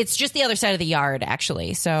 It's just the other side of the yard,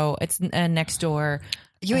 actually. So it's next door.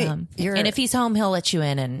 And if he's home, he'll let you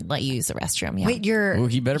in and let you use the restroom. Yeah. Wait, Well,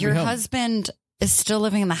 he better be your home. husband is still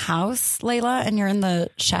living in the house, Layla, and you're in the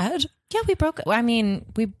shed? Yeah, we broke up.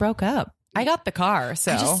 I got the car,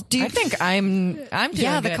 so I think I'm doing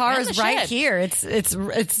Yeah, the good. car And is the right shed. here. It's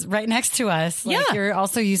right next to us. Like, Yeah. you're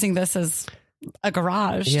also using this as a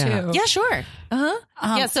garage Yeah. too. Yeah, sure.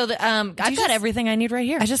 Yeah, so I've got everything I need right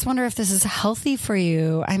here. I just wonder if this is healthy for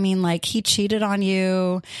you. I mean, like he cheated on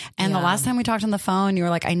you, and the last time we talked on the phone, you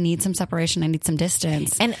were like, "I need some separation. I need some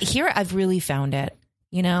distance." And here I've really found it.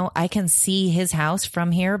 I can see his house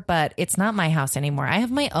from here, but it's not my house anymore. I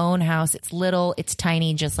have my own house. It's little, it's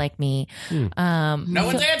tiny, just like me. No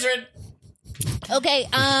one's answering. Okay.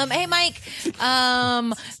 Hey, Mike.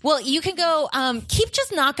 Well, you can go. Keep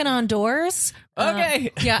just knocking on doors.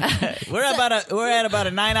 Okay. Yeah. We're at about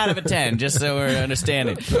a 9 out of a 10, just so we're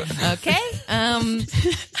understanding. Okay.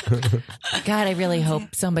 God, I really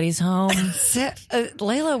hope somebody's home.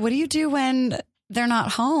 Layla, what do you do when they're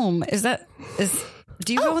not home?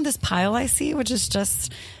 Do you go in this pile I see, which is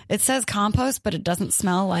just, it says compost, but it doesn't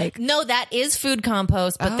smell like. No, that is food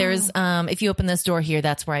compost, but there's if you open this door here,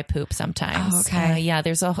 that's where I poop sometimes. Oh, okay. Yeah,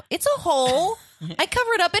 it's a hole. I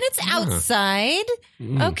cover it up and it's outside.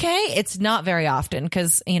 Okay. It's not very often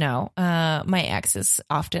because, my ex is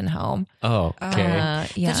often home. Oh, okay.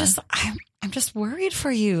 Yeah. Just, I'm just worried for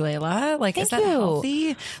you, Layla. Like, is that Thank you.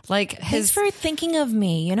 healthy? Like, Thanks his for thinking of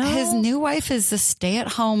me, you know? his new wife is a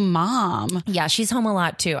stay-at-home mom. Yeah, she's home a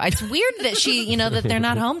lot too. It's weird that she, that they're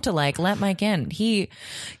not home to like let Mike in.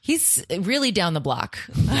 He's really down the block.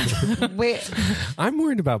 Wait, I'm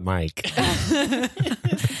worried about Mike. I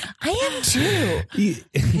am too. He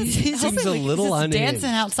seems a little just unhinged. dancing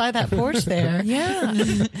outside that porch there. Yeah.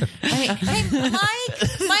 Hey,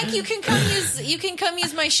 Mike, you can come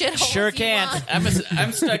use my shithole. Sure if you can't. want.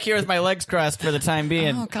 I'm stuck here with my legs crossed for the time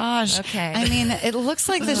being. Oh gosh. Okay. I mean, it looks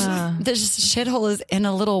like this shithole is in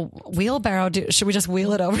a little wheelbarrow. Should we just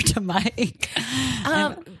wheel it over to Mike?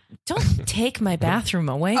 Don't take my bathroom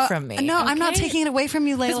away from me. No, I'm not okay? taking it away from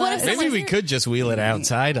you, Layla. what if Maybe we could just wheel it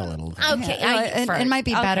outside a little. Okay, it might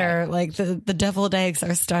be better. Like the deviled eggs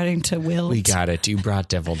are starting to wilt. We got it. You brought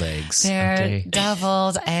deviled eggs. They're Okay.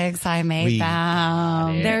 deviled eggs. I made We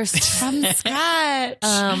them. They're from scratch.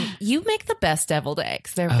 you make the best deviled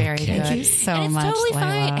eggs. They're very Okay. good. Thank you so And it's much, totally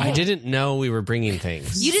Layla. fine. I didn't know we were bringing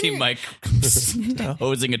things. You See didn't. Mike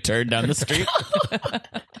hosing a turd down the street.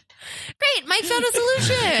 Great, Mike found a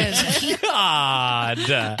solution. God.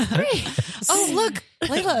 Oh, look,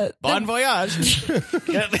 Layla. Bon voyage.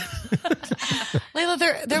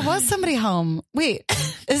 Layla, there was somebody home. Wait,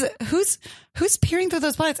 is it who's peering through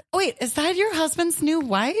those blinds? Oh, wait, is that your husband's new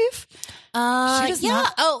wife? She does Yeah.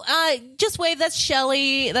 not- Oh, just wave. That's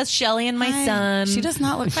Shelly. That's Shelly and my Hi. son. She does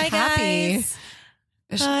not look Hi, happy. guys.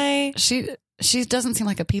 Hi. She doesn't seem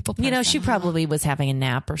like a people person. She probably was having a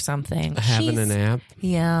nap or something. Having a nap.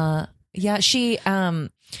 Yeah. Yeah. She's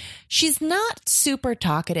not super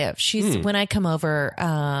talkative. She's when I come over,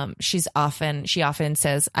 she often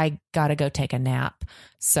says, I gotta go take a nap.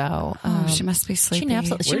 So she must be sleepy. she naps.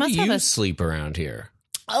 She Where must do have you a sleep around here?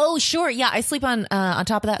 Oh, sure. Yeah. I sleep on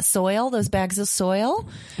top of that soil, those bags of soil.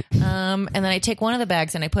 And then I take one of the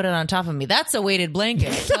bags and I put it on top of me. That's a weighted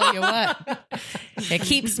blanket. I tell you what. It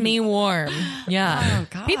keeps me warm. Yeah. Oh,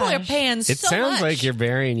 gosh. People are paying It so sounds much. like you're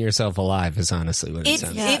burying yourself alive, is honestly what it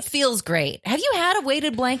sounds like. It feels great. Have you had a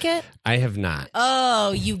weighted blanket? I have not.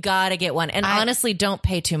 Oh, you gotta get one. And honestly, don't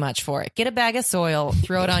pay too much for it. Get a bag of soil,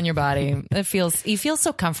 throw it on your body. You feel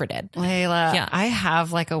so comforted. Layla, Yeah. I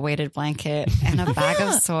have like a weighted blanket, and a bag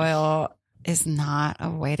of soil is not a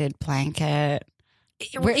weighted blanket.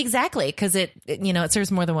 Exactly, because it serves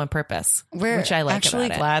more than one purpose, We're which I like actually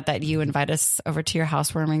about it. glad that you invite us over to your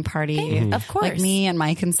housewarming party. Of course. Like me and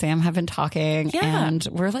Mike and Sam have been talking, Yeah. and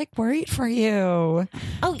we're like worried for you.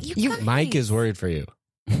 Oh, you guys. Mike is worried for you.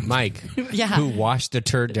 Mike, Yeah. who washed the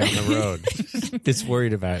turd down the road, is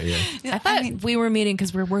worried about you. I thought we were meeting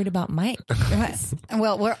because we're worried about Mike.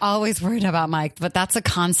 Well, we're always worried about Mike, but that's a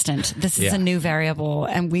constant. This is Yeah. a new variable,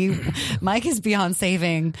 and Mike is beyond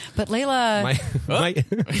saving. But Layla, Mike,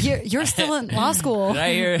 you're still in law school.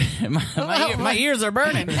 I hear my ears are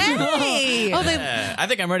burning. Hey! I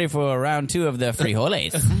think I'm ready for round 2 of the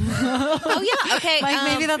frijoles. Oh yeah, okay. Mike,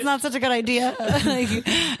 maybe that's not such a good idea.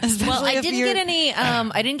 Well, I didn't get any.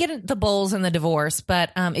 I didn't get the bowls in the divorce,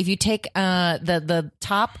 but if you take the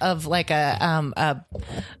top of like a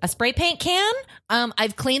spray paint can,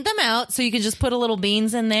 I've cleaned them out, so you can just put a little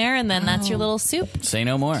beans in there, and then that's your little soup. Say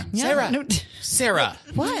no more. Sarah,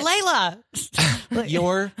 What? Layla.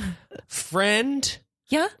 your friend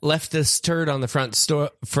Yeah. left this turd on the front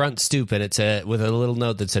stoop, and it said with a little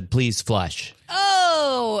note that said, "Please flush."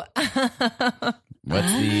 Oh,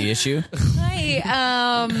 What's the issue?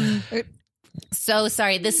 hi. So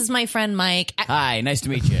sorry. This is my friend Mike. Hi, nice to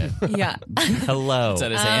meet you. Yeah. Hello. Is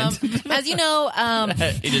that his hand? As you know,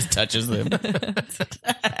 He just touches them.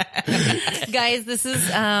 guys, this is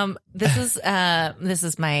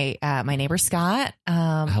my neighbor Scott.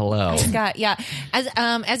 Hello. Scott, yeah.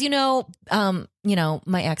 As you know,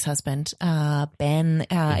 my ex-husband, Ben,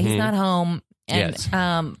 he's not home, and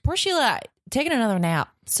Yes. poor Sheila taking another nap,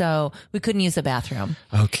 so we couldn't use the bathroom.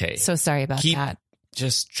 Okay. So sorry about that.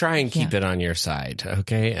 Just try and keep it on your side,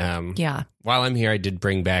 okay? Yeah. While I'm here, I did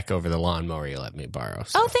bring back over the lawnmower you let me borrow.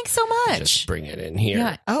 So Oh, thanks so much. just bring it in here.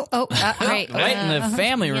 Yeah. Great. Right in the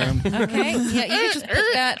family room. Okay. Yeah, you can just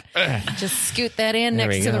put that. Just scoot that in There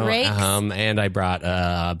next we to go. the rake. And I brought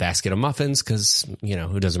a basket of muffins because,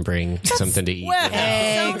 who doesn't bring something to eat?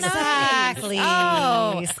 Exactly.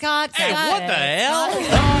 Oh. Scott. What the hell?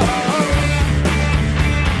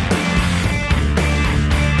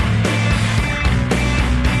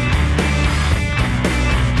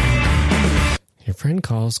 Your friend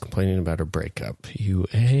calls complaining about her breakup. You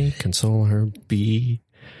A, console her. B,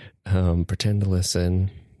 pretend to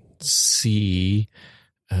listen. C,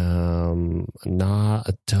 not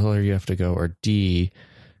tell her you have to go. Or D,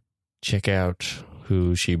 check out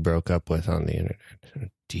who she broke up with on the internet.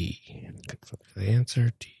 D. The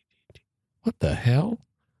answer D. What the hell?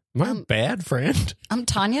 Am I a bad friend? I'm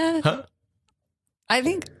Tanya. Huh? I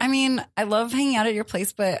love hanging out at your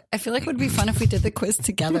place, but I feel like it would be fun if we did the quiz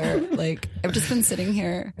together. Like, I've just been sitting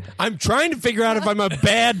here. I'm trying to figure out if I'm a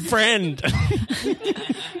bad friend.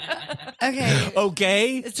 Okay.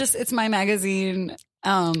 Okay. It's my magazine.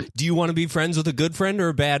 Do you want to be friends with a good friend or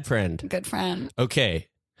a bad friend? Good friend. Okay.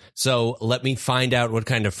 So let me find out what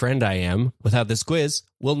kind of friend I am. Without this quiz,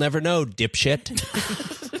 we'll never know, dipshit.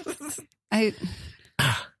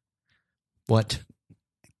 What?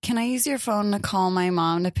 Can I use your phone to call my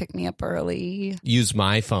mom to pick me up early? Use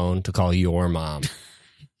my phone to call your mom.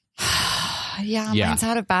 Yeah, Yeah. mine's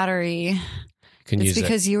out of battery. Can It's use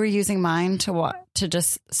because you were using mine to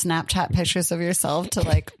just Snapchat pictures of yourself to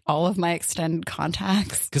like all of my extended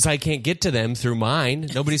contacts. because I can't get to them through mine.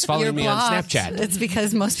 Nobody's following You're me blocked. on Snapchat. It's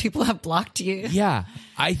because most people have blocked you. Yeah,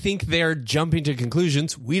 I think they're jumping to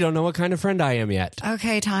conclusions. We don't know what kind of friend I am yet.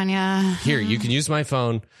 Okay, Tanya. Here, you can use my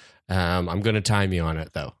phone. I'm going to time you on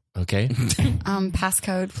it, though. Okay.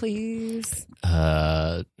 Passcode, please.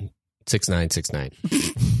 6969.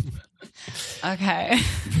 Okay.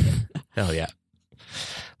 Hell yeah.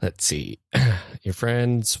 Let's see. Your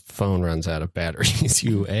friend's phone runs out of batteries.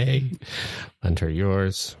 You A. Enter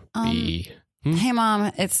yours. B. Hey,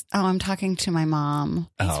 Mom. I'm talking to my mom.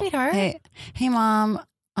 Oh. Sweetheart. Hey, Mom.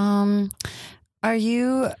 Are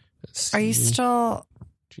you still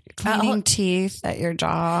cleaning teeth at your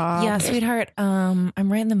job? Yeah, sweetheart. I'm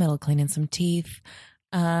right in the middle cleaning some teeth.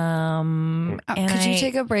 Could you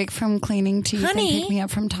take a break from cleaning teeth Honey. and pick me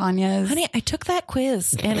up from Tanya's? Honey, I took that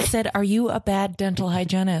quiz and it said, "Are you a bad dental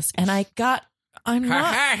hygienist?" And I'm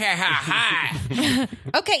not.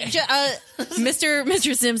 Okay,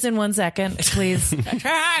 Mr. Simpson, 1 second, please.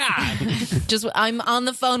 I'm on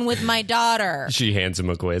the phone with my daughter. She hands him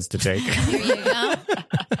a quiz to take. Here you go.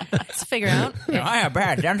 Let's figure out. I am a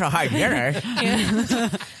bad dental hygienist.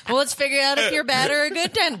 Well, let's figure out if you're bad or a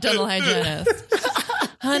good dental hygienist.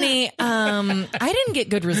 Honey, I didn't get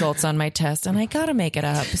good results on my test, and I gotta make it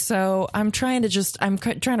up. So I'm trying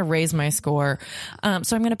to raise my score.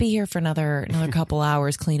 So I'm gonna be here for another couple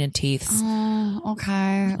hours cleaning teeth. Oh,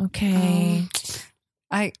 okay. Okay.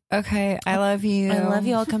 I love you. I love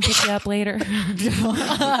you. I'll come pick you up later.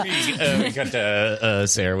 We got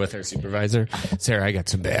Sarah with her supervisor. Sarah, I got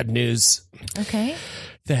some bad news. Okay.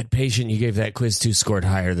 That patient you gave that quiz to scored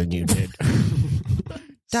higher than you did.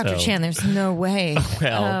 Dr. So- Chan, there's no way.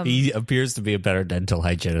 Well, he appears to be a better dental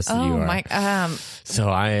hygienist than you Oh are. my So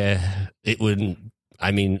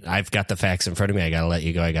I've got the facts in front of me. I got to let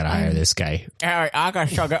you go. I got to hire this guy. I got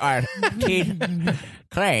sugar our teeth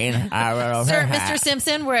clean. Sir, Mr.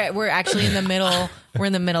 Simpson, we're actually in the middle. We're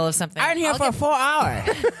in the middle of something. I'm here for 4 hours.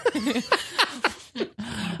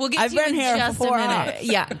 We'll get I've to you been in here just for 4 a minute. hours.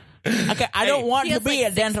 Yeah. Okay, I don't want he to has be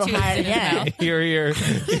like a dental 6 tooths in his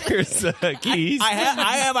hygienist. Here's keys. I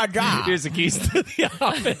have a job. Here's the keys to the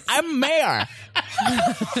office. I'm mayor.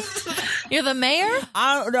 You're the mayor?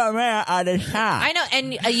 I'm the mayor of this town. I know,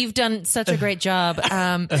 and you've done such a great job.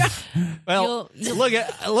 Well,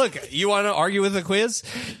 look. You want to argue with the quiz?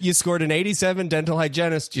 You scored an 87 dental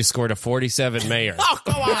hygienist. You scored a 47 mayor. Oh,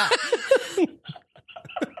 come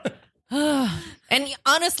on. And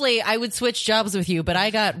honestly, I would switch jobs with you, but I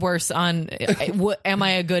got worse on am I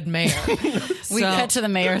a good mayor? We cut to the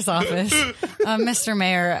mayor's office. Mr.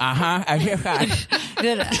 Mayor,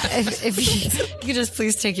 if you could just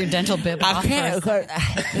please take your dental bib I off can't first.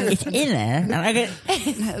 because it's in there, and I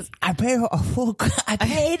paid for a full. I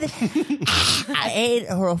paid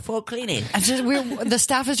for a full cleaning. The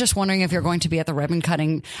staff is just wondering if you're going to be at the ribbon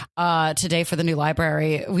cutting today for the new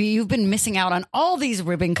library. You've been missing out on all these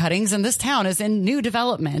ribbon cuttings, and this town is in new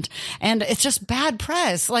development, and it's just bad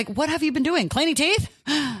press. Like, what have you been doing? Cleaning teeth?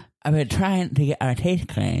 I've been trying to get our teeth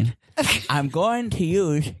clean. I'm going to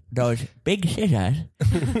use those big scissors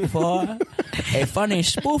for a funny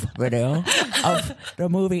spoof video of the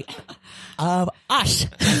movie of Us.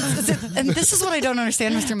 And this is what I don't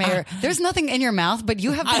understand, Mr. Mayor. There's nothing in your mouth, but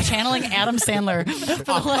you have been channeling Adam Sandler for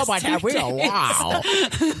the last 2 days. Wow.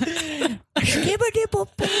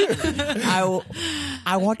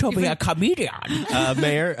 I want to be a comedian.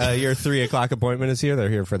 Mayor, your 3 o'clock appointment is here. They're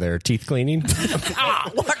here for their teeth cleaning.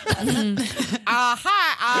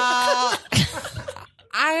 Hi.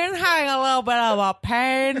 I'm having a little bit of a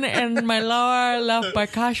pain in my lower left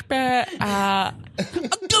bicuspid.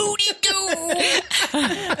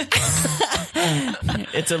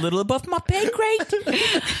 It's a little above my pay grade.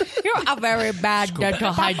 You're a very bad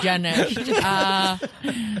dental hygienist.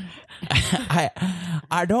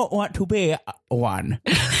 I don't want to be one.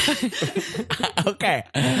 Okay.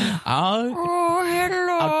 Oh,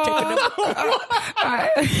 hello.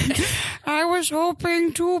 I was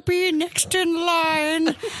hoping to be next in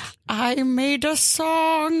line. I made a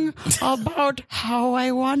song about how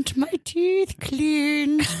I want my teeth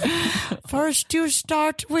cleaned. First, you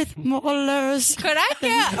start with molars. Could I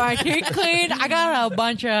get my teeth cleaned? I got a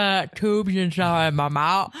bunch of tubes inside my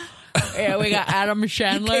mouth. Yeah, we got Adam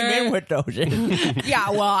Chandler. Came in with those.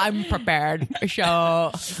 Yeah, well, I'm prepared.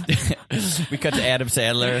 So We cut to Adam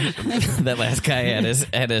Sandler, that last guy at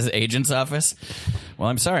his agent's office. Well,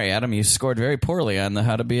 I'm sorry, Adam, you scored very poorly on the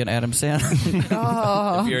How to Be an Adam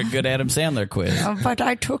Sandler. If you're a good Adam Sandler quiz. But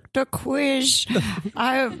I took the quiz.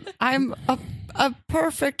 I'm a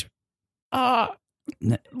perfect,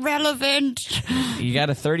 relevant. You got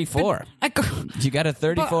a 34. You got a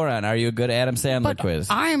 34 on Are You a Good Adam Sandler quiz?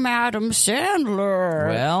 I'm Adam Sandler.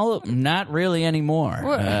 Well, not really anymore.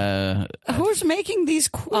 Who's making these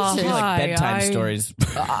quizzes? Like Hi, bedtime stories.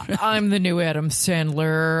 I'm the new Adam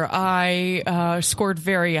Sandler. I scored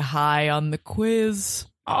very high on the quiz.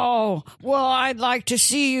 Oh, well, I'd like to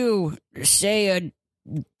see you say a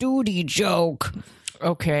duty joke.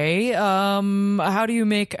 Okay. How do you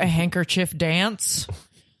make a handkerchief dance?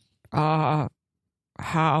 How?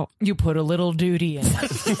 You put a little duty in it.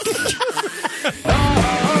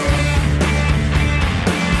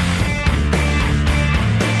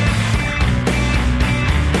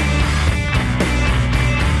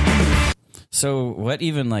 So what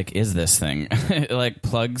even like is this thing? Like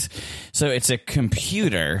plugs? So it's a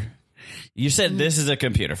computer. You said this is a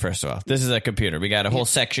computer, first of all. This is a computer. We got a whole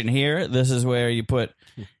section here. This is where you put...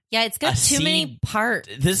 Yeah, it's got too many parts.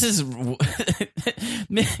 This is...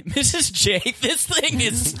 Mrs. J, this thing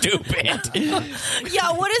is stupid.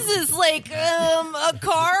 Yeah, what is this, like, a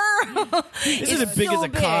car? This is as big as a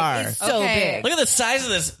car. It's so big. Look at the size of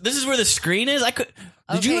this. This is where the screen is.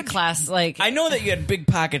 Did you class, like... I know that you had big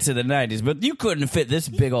pockets in the 90s, but you couldn't fit this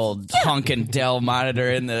big old honkin' Dell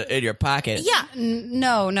monitor in your pocket. Yeah.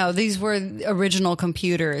 No, these were original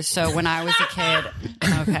computers, so when I was a kid...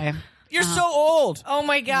 Okay. You're so old. Oh,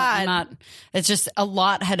 my God. It's just a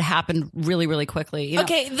lot had happened really, really quickly. You know,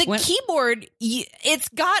 Okay, the keyboard, it's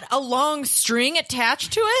got a long string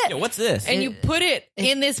attached to it. Yeah, what's this? And you put it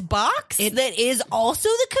in this box that is also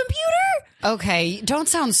the computer? Okay, don't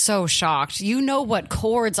sound so shocked. You know what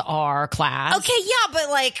chords are, class. Okay, yeah, but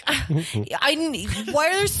like, why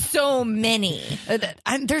are there so many?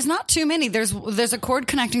 There's not too many. There's a cord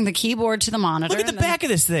connecting the keyboard to the monitor. Look at the back of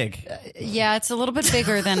this thing. Yeah, it's a little bit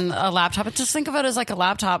bigger than a laptop. But just think of it as like a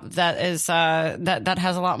laptop that is that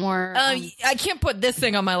has a lot more. I can't put this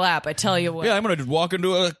thing on my lap. I tell you what. Yeah, I'm going to walk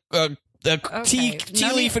into a tea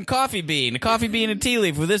leaf and coffee bean. A coffee bean and tea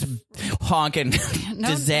leaf with this honking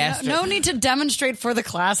disaster. No need to demonstrate for the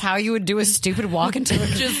class how you would do a stupid walk into a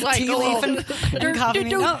Just like tea a leaf and coffee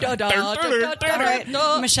bean. No. All right.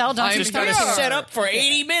 Michelle, don't you start to set up for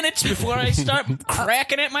 80 minutes before I start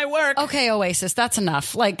cracking at my work. Okay, Oasis, that's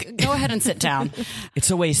enough. Like, go ahead and sit down.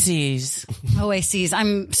 It's Oasis. Oasis,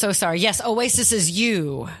 I'm so sorry. Yes, Oasis is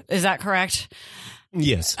you. Is that correct?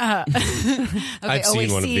 Yes. I've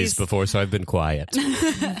seen one of these before, so I've been quiet.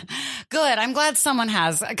 Good. I'm glad someone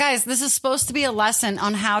has. Guys, this is supposed to be a lesson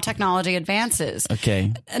on how technology advances.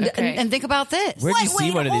 Okay. And think about this. Where'd you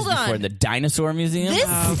see one of these hold before? on. The Dinosaur Museum?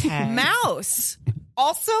 This mouse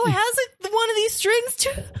also has one of these strings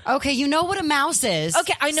too. Okay, you know what a mouse is.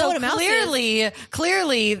 Okay, I know what a mouse is.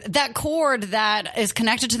 Clearly, that cord that is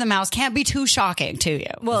connected to the mouse can't be too shocking to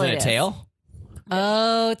you. Well, is it a tail?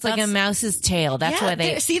 Oh, it's like a mouse's tail. That's why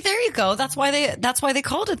they see. There you go. That's why they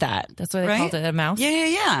called it that. That's why they called it a mouse.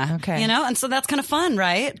 Yeah. Okay. You know, and so that's kind of fun,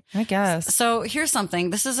 right? I guess. So here's something.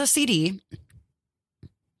 This is a CD.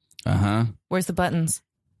 Where's the buttons?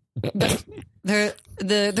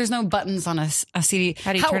 There's no buttons on a CD.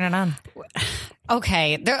 How do you turn it on?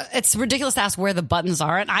 Okay, it's ridiculous to ask where the buttons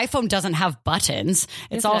are. An iPhone doesn't have buttons.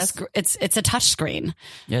 It's all it's a touch screen.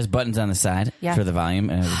 Yeah, there's buttons on the side for the volume,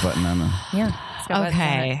 and there's a button on the... Yeah.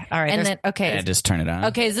 Okay. All right. And then Yeah, just turn it on.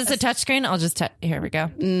 Okay, is this a touch screen? I'll just here we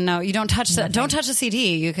go. No, you don't touch that. Don't touch the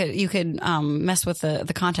CD. You could mess with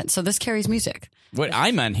the content. So this carries music. What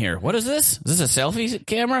I'm on here? What is this? Is this a selfie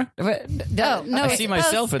camera? No, I see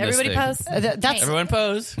myself in this Everybody thing. pose. That's Everyone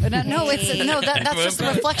pose. that's just a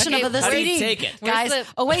reflection of the How do you CD. take it? Guys.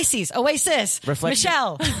 Oasis, Reflection.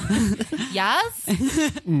 Michelle, Yes?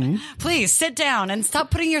 please sit down and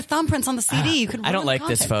stop putting your thumbprints on the CD. You could. I don't like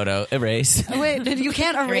this photo. Erase. Wait, you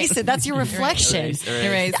can't erase it. That's your reflection.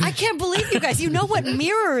 Erase. I can't believe you guys. You know what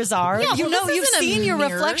mirrors are. Yeah, you well, know this you've isn't a seen your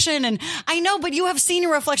mirror. reflection, and I know, but you have seen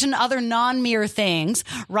your reflection in other non-mirror things. things,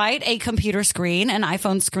 right? A computer screen, an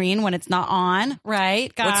iPhone screen when it's not on,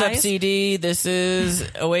 right, guys? What's up, CD? This is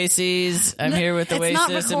Oasis. I'm here with It's Oasis not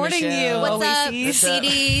and recording Michelle. you. What's up, Oasis.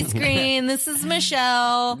 CD screen? This is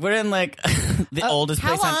Michelle. We're in like the oldest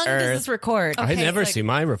How place long on does Earth. this record? I never see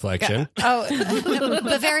my reflection. Oh,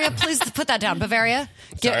 Bavaria, please put that down. Bavaria.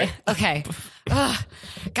 Okay. Ugh.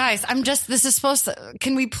 Guys, this is supposed to,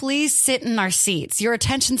 can we please sit in our seats? Your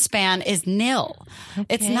attention span is nil.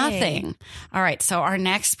 It's nothing. All right. So our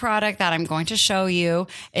next product that I'm going to show you,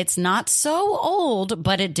 it's not so old,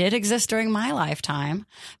 but it did exist during my lifetime.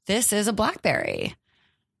 This is a BlackBerry.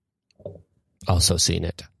 Also seen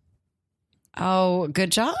it. Oh,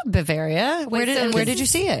 good job, Bavaria. Where did you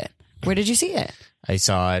see it? Where did you see it? I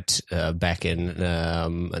saw it back in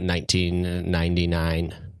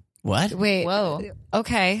 1999. What? Wait. Whoa.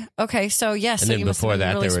 Okay. So yes. And so then you must have before been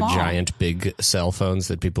that, really there were small. giant big cell phones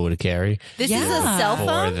that people would carry. This is a cell Before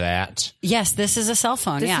phone? that, Yes, this is a cell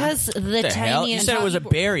phone. This yeah. has the The hell? You tiniest. said it was a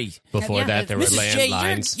berry. before that, there were Mrs. J,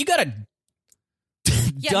 landlines. you got a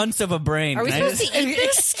dunce of a brain. Are we Can I supposed just- to eat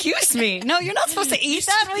this? Excuse me. No, you're not supposed to eat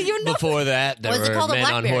that. Well, you know. Before that, there What's it were called, a men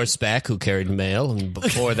on BlackBerry? horseback who carried mail, and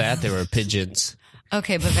before that, there were pigeons.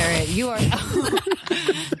 Okay, Bavaria, you are.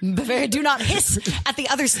 Bavaria, do not hiss at the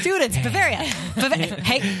other students. Bavaria,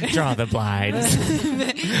 hey, Draw the blinds.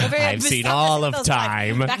 Bavaria, I've seen stop all hissing of those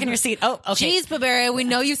lines. time. Back in your seat. Oh, okay. Jeez, Bavaria, we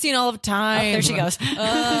know you've seen all of time. There she goes.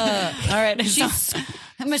 All right, she's.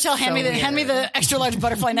 Michelle, hand me the extra large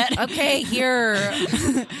butterfly net. Okay, here.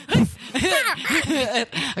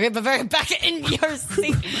 Okay, Bavaria, back in your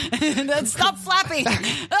seat. Stop flapping.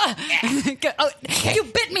 You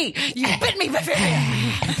bit me. You bit me, Bavaria.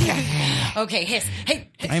 Okay, hiss. Hey,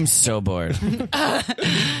 I'm so bored. I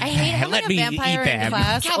hate having Let a me vampire eat in them.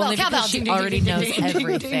 class Cowbell, only cowbell. because she Ding, ding, already ding, knows ding, ding, ding,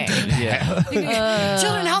 everything. Yeah.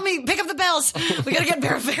 children, help me pick up the bells. We gotta get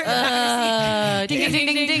Bavaria back in her seat. Ding, ding,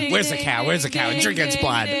 ding, ding, ding. Where's the cow? Where's the cow? Drink its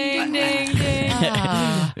blood. We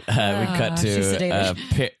cut she's to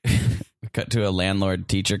sedated. we cut to a landlord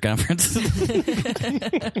teacher conference.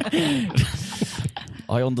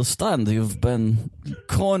 I understand you've been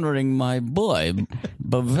cornering my boy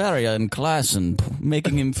Bavaria in class and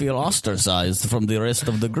making him feel ostracized from the rest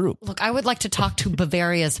of the group. Look, I would like to talk to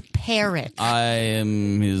Bavaria's parent. I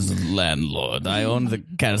am his landlord. I own the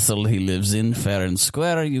castle he lives in, fair and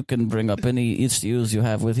square. You can bring up any issues you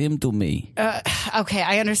have with him to me. Okay,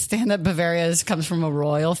 I understand that Bavaria comes from a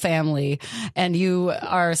royal family, and you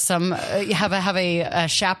are you have a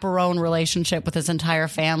chaperone relationship with his entire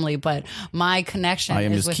family. But my connection I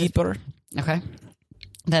am is his with keeper. okay,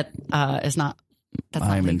 that is not. That's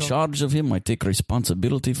not I'm in legal. charge of him. I take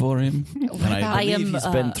responsibility for him. And I believe he's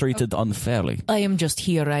been treated unfairly. I am just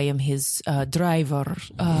here. I am his driver.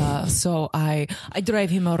 So I drive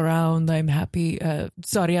him around. I'm happy.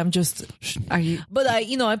 Sorry, I'm just. But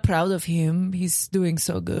I'm proud of him. He's doing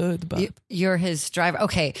so good. But You're his driver.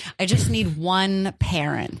 Okay, I just need one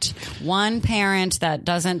parent that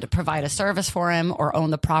doesn't provide a service for him or own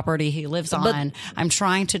the property he lives on. I'm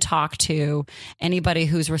trying to talk to anybody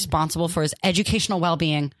who's responsible for his educational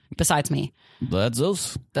well-being besides me. That's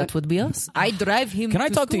us. that would be us. I drive him. Can I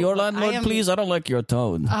talk to your landlord, I am- please? I don't like your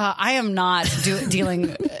tone. I am not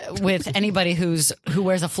dealing with anybody who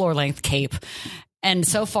wears a floor-length cape. And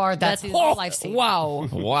so far, that's all I've seen. Wow.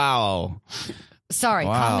 Wow. Sorry,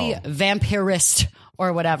 Wow. call me vampirist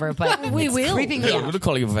or whatever, but We it's will. creeping me Yeah, out. we'll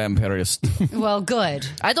call you vampirist. Well, good.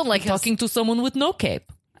 I don't like talking to someone with no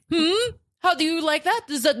cape. How do you like that?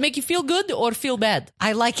 Does that make you feel good or feel bad?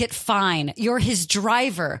 I like it fine. You're his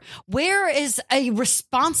driver. Where is a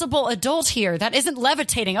responsible adult here that isn't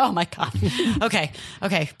levitating? Oh my God. Okay.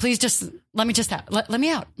 Please just let me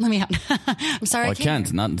out. Let me out. I'm sorry. I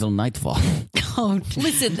can't, not until nightfall. Oh,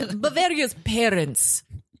 Listen, Bavaria's parents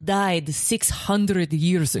died 600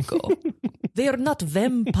 years ago. They are not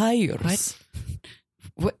vampires.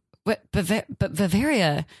 what?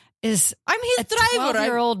 Bavaria is. I'm his a driver.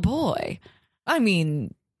 12-year-old boy. I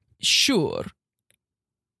mean, sure.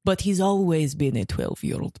 But he's always been a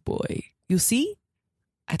 12-year-old boy. You see?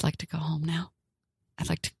 I'd like to go home now. I'd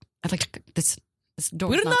like to. This door.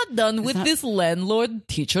 We're not done with not- this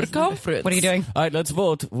landlord-teacher conference. What are you doing? All right, let's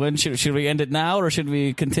vote. When should we end it now, or should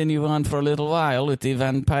we continue on for a little while with the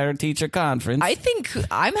vampire teacher conference? I think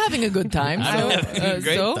I'm having a good time. I'm having a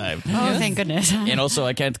great time. Oh, thank goodness. And also,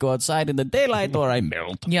 I can't go outside in the daylight or I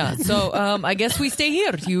melt. Yeah, so I guess we stay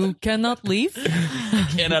here. You cannot leave.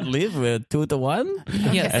 Cannot live with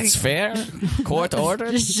 2-1. Yes. That's fair. Court order.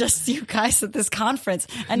 It's just you guys at this conference,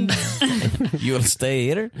 and You'll stay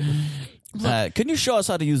here. Can you show us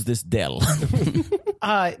how to use this Dell?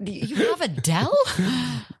 You have a Dell?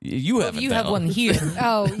 You have a You Dell. have one here.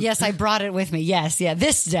 Oh, yes, I brought it with me. Yes, yeah,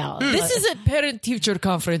 this Dell. This is a parent-teacher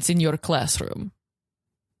conference in your classroom.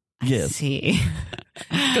 Yes. See.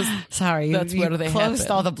 Sorry, that's you where they closed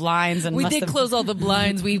happen. all the blinds and We must did have- close all the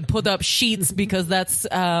blinds. We put up sheets because that's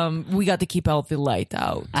we got to keep all the light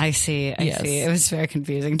out. I see. I Yes. see. It was very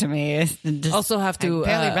confusing to me. It just- Also have to I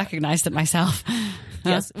barely recognized it myself.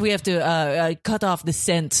 yes, we have to cut off the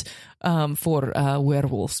scent for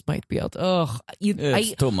werewolves might be out. Oh,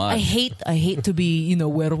 It's too much. I hate to be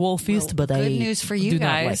werewolfist, but Good I news for you do not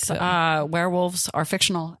guys. like them. Werewolves are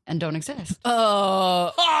fictional and don't exist.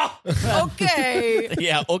 Okay,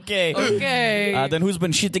 Yeah, okay. okay. Then who's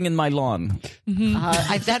been shitting in my lawn?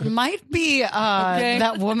 That might be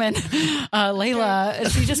that woman, Layla.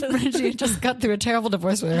 She just got through a terrible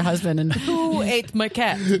divorce with her husband, and Who ate my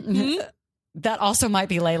cat? that also might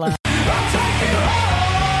be Layla.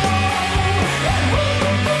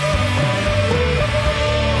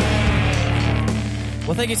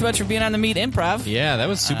 Well, thank you so much for being on the Meet Improv. Yeah, that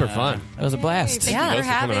was super fun. That was a blast. Yeah, for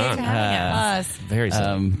having us. Very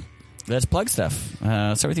simple. Let's plug stuff.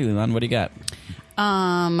 Start with you, Lilan. What do you got?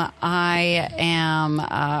 I am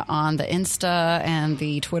on the Insta and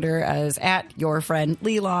the Twitter as @your friend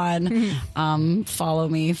Lilan. Follow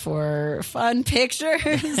me for fun pictures.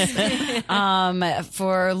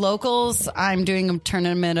 For locals, I'm doing a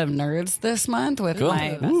tournament of nerds this month with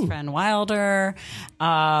my best friend Wilder.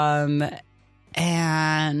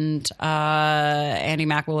 And Andy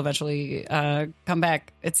Mack will eventually come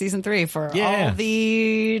back at season 3 for all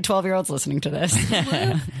the 12-year-olds listening to this.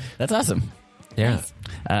 That's awesome. Yeah.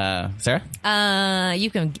 Sarah? You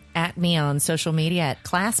can at me on social media at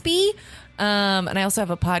Claspell. And I also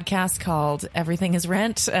have a podcast called Everything is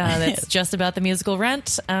Rent. That's just about the musical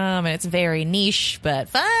Rent. And it's very niche, but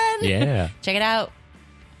fun. Yeah. Check it out.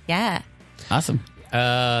 Yeah. Awesome.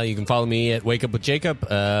 You can follow me at Wake Up with Jacob.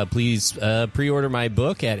 Please pre-order my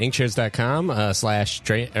book at inkshares.com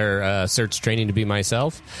search Training to Be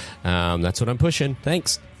Myself. That's what I'm pushing.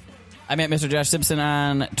 Thanks. I'm at Mr. Josh Simpson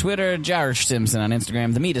on Twitter, Josh Simpson on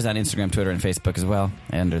Instagram. The Meet is on Instagram, Twitter, and Facebook as well,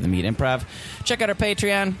 under The Meet Improv. Check out our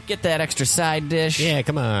Patreon. Get that extra side dish. Yeah,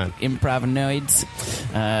 come on. Improv-noids.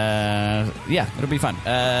 Yeah, it'll be fun.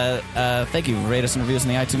 Thank you. Rate us and review us in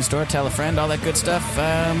the iTunes Store. Tell a friend, all that good stuff.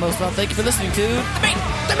 Most of all, thank you for listening to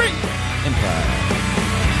The Meet Improv.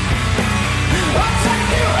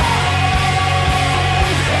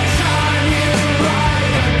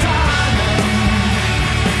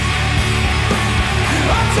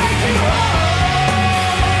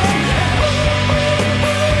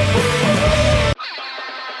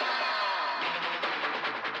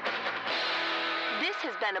 This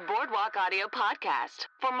has been a Boardwalk Audio podcast.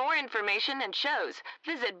 For more information and shows,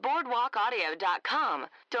 visit boardwalkaudio.com.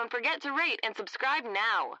 Don't forget to rate and subscribe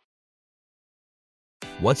now.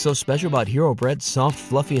 What's so special about Hero Bread's soft,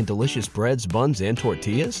 fluffy, and delicious breads, buns, and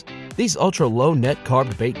tortillas? These ultra-low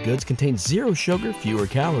net-carb baked goods contain zero sugar, fewer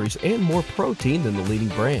calories, and more protein than the leading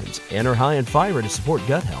brands, and are high in fiber to support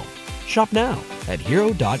gut health. Shop now at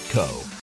hero.co.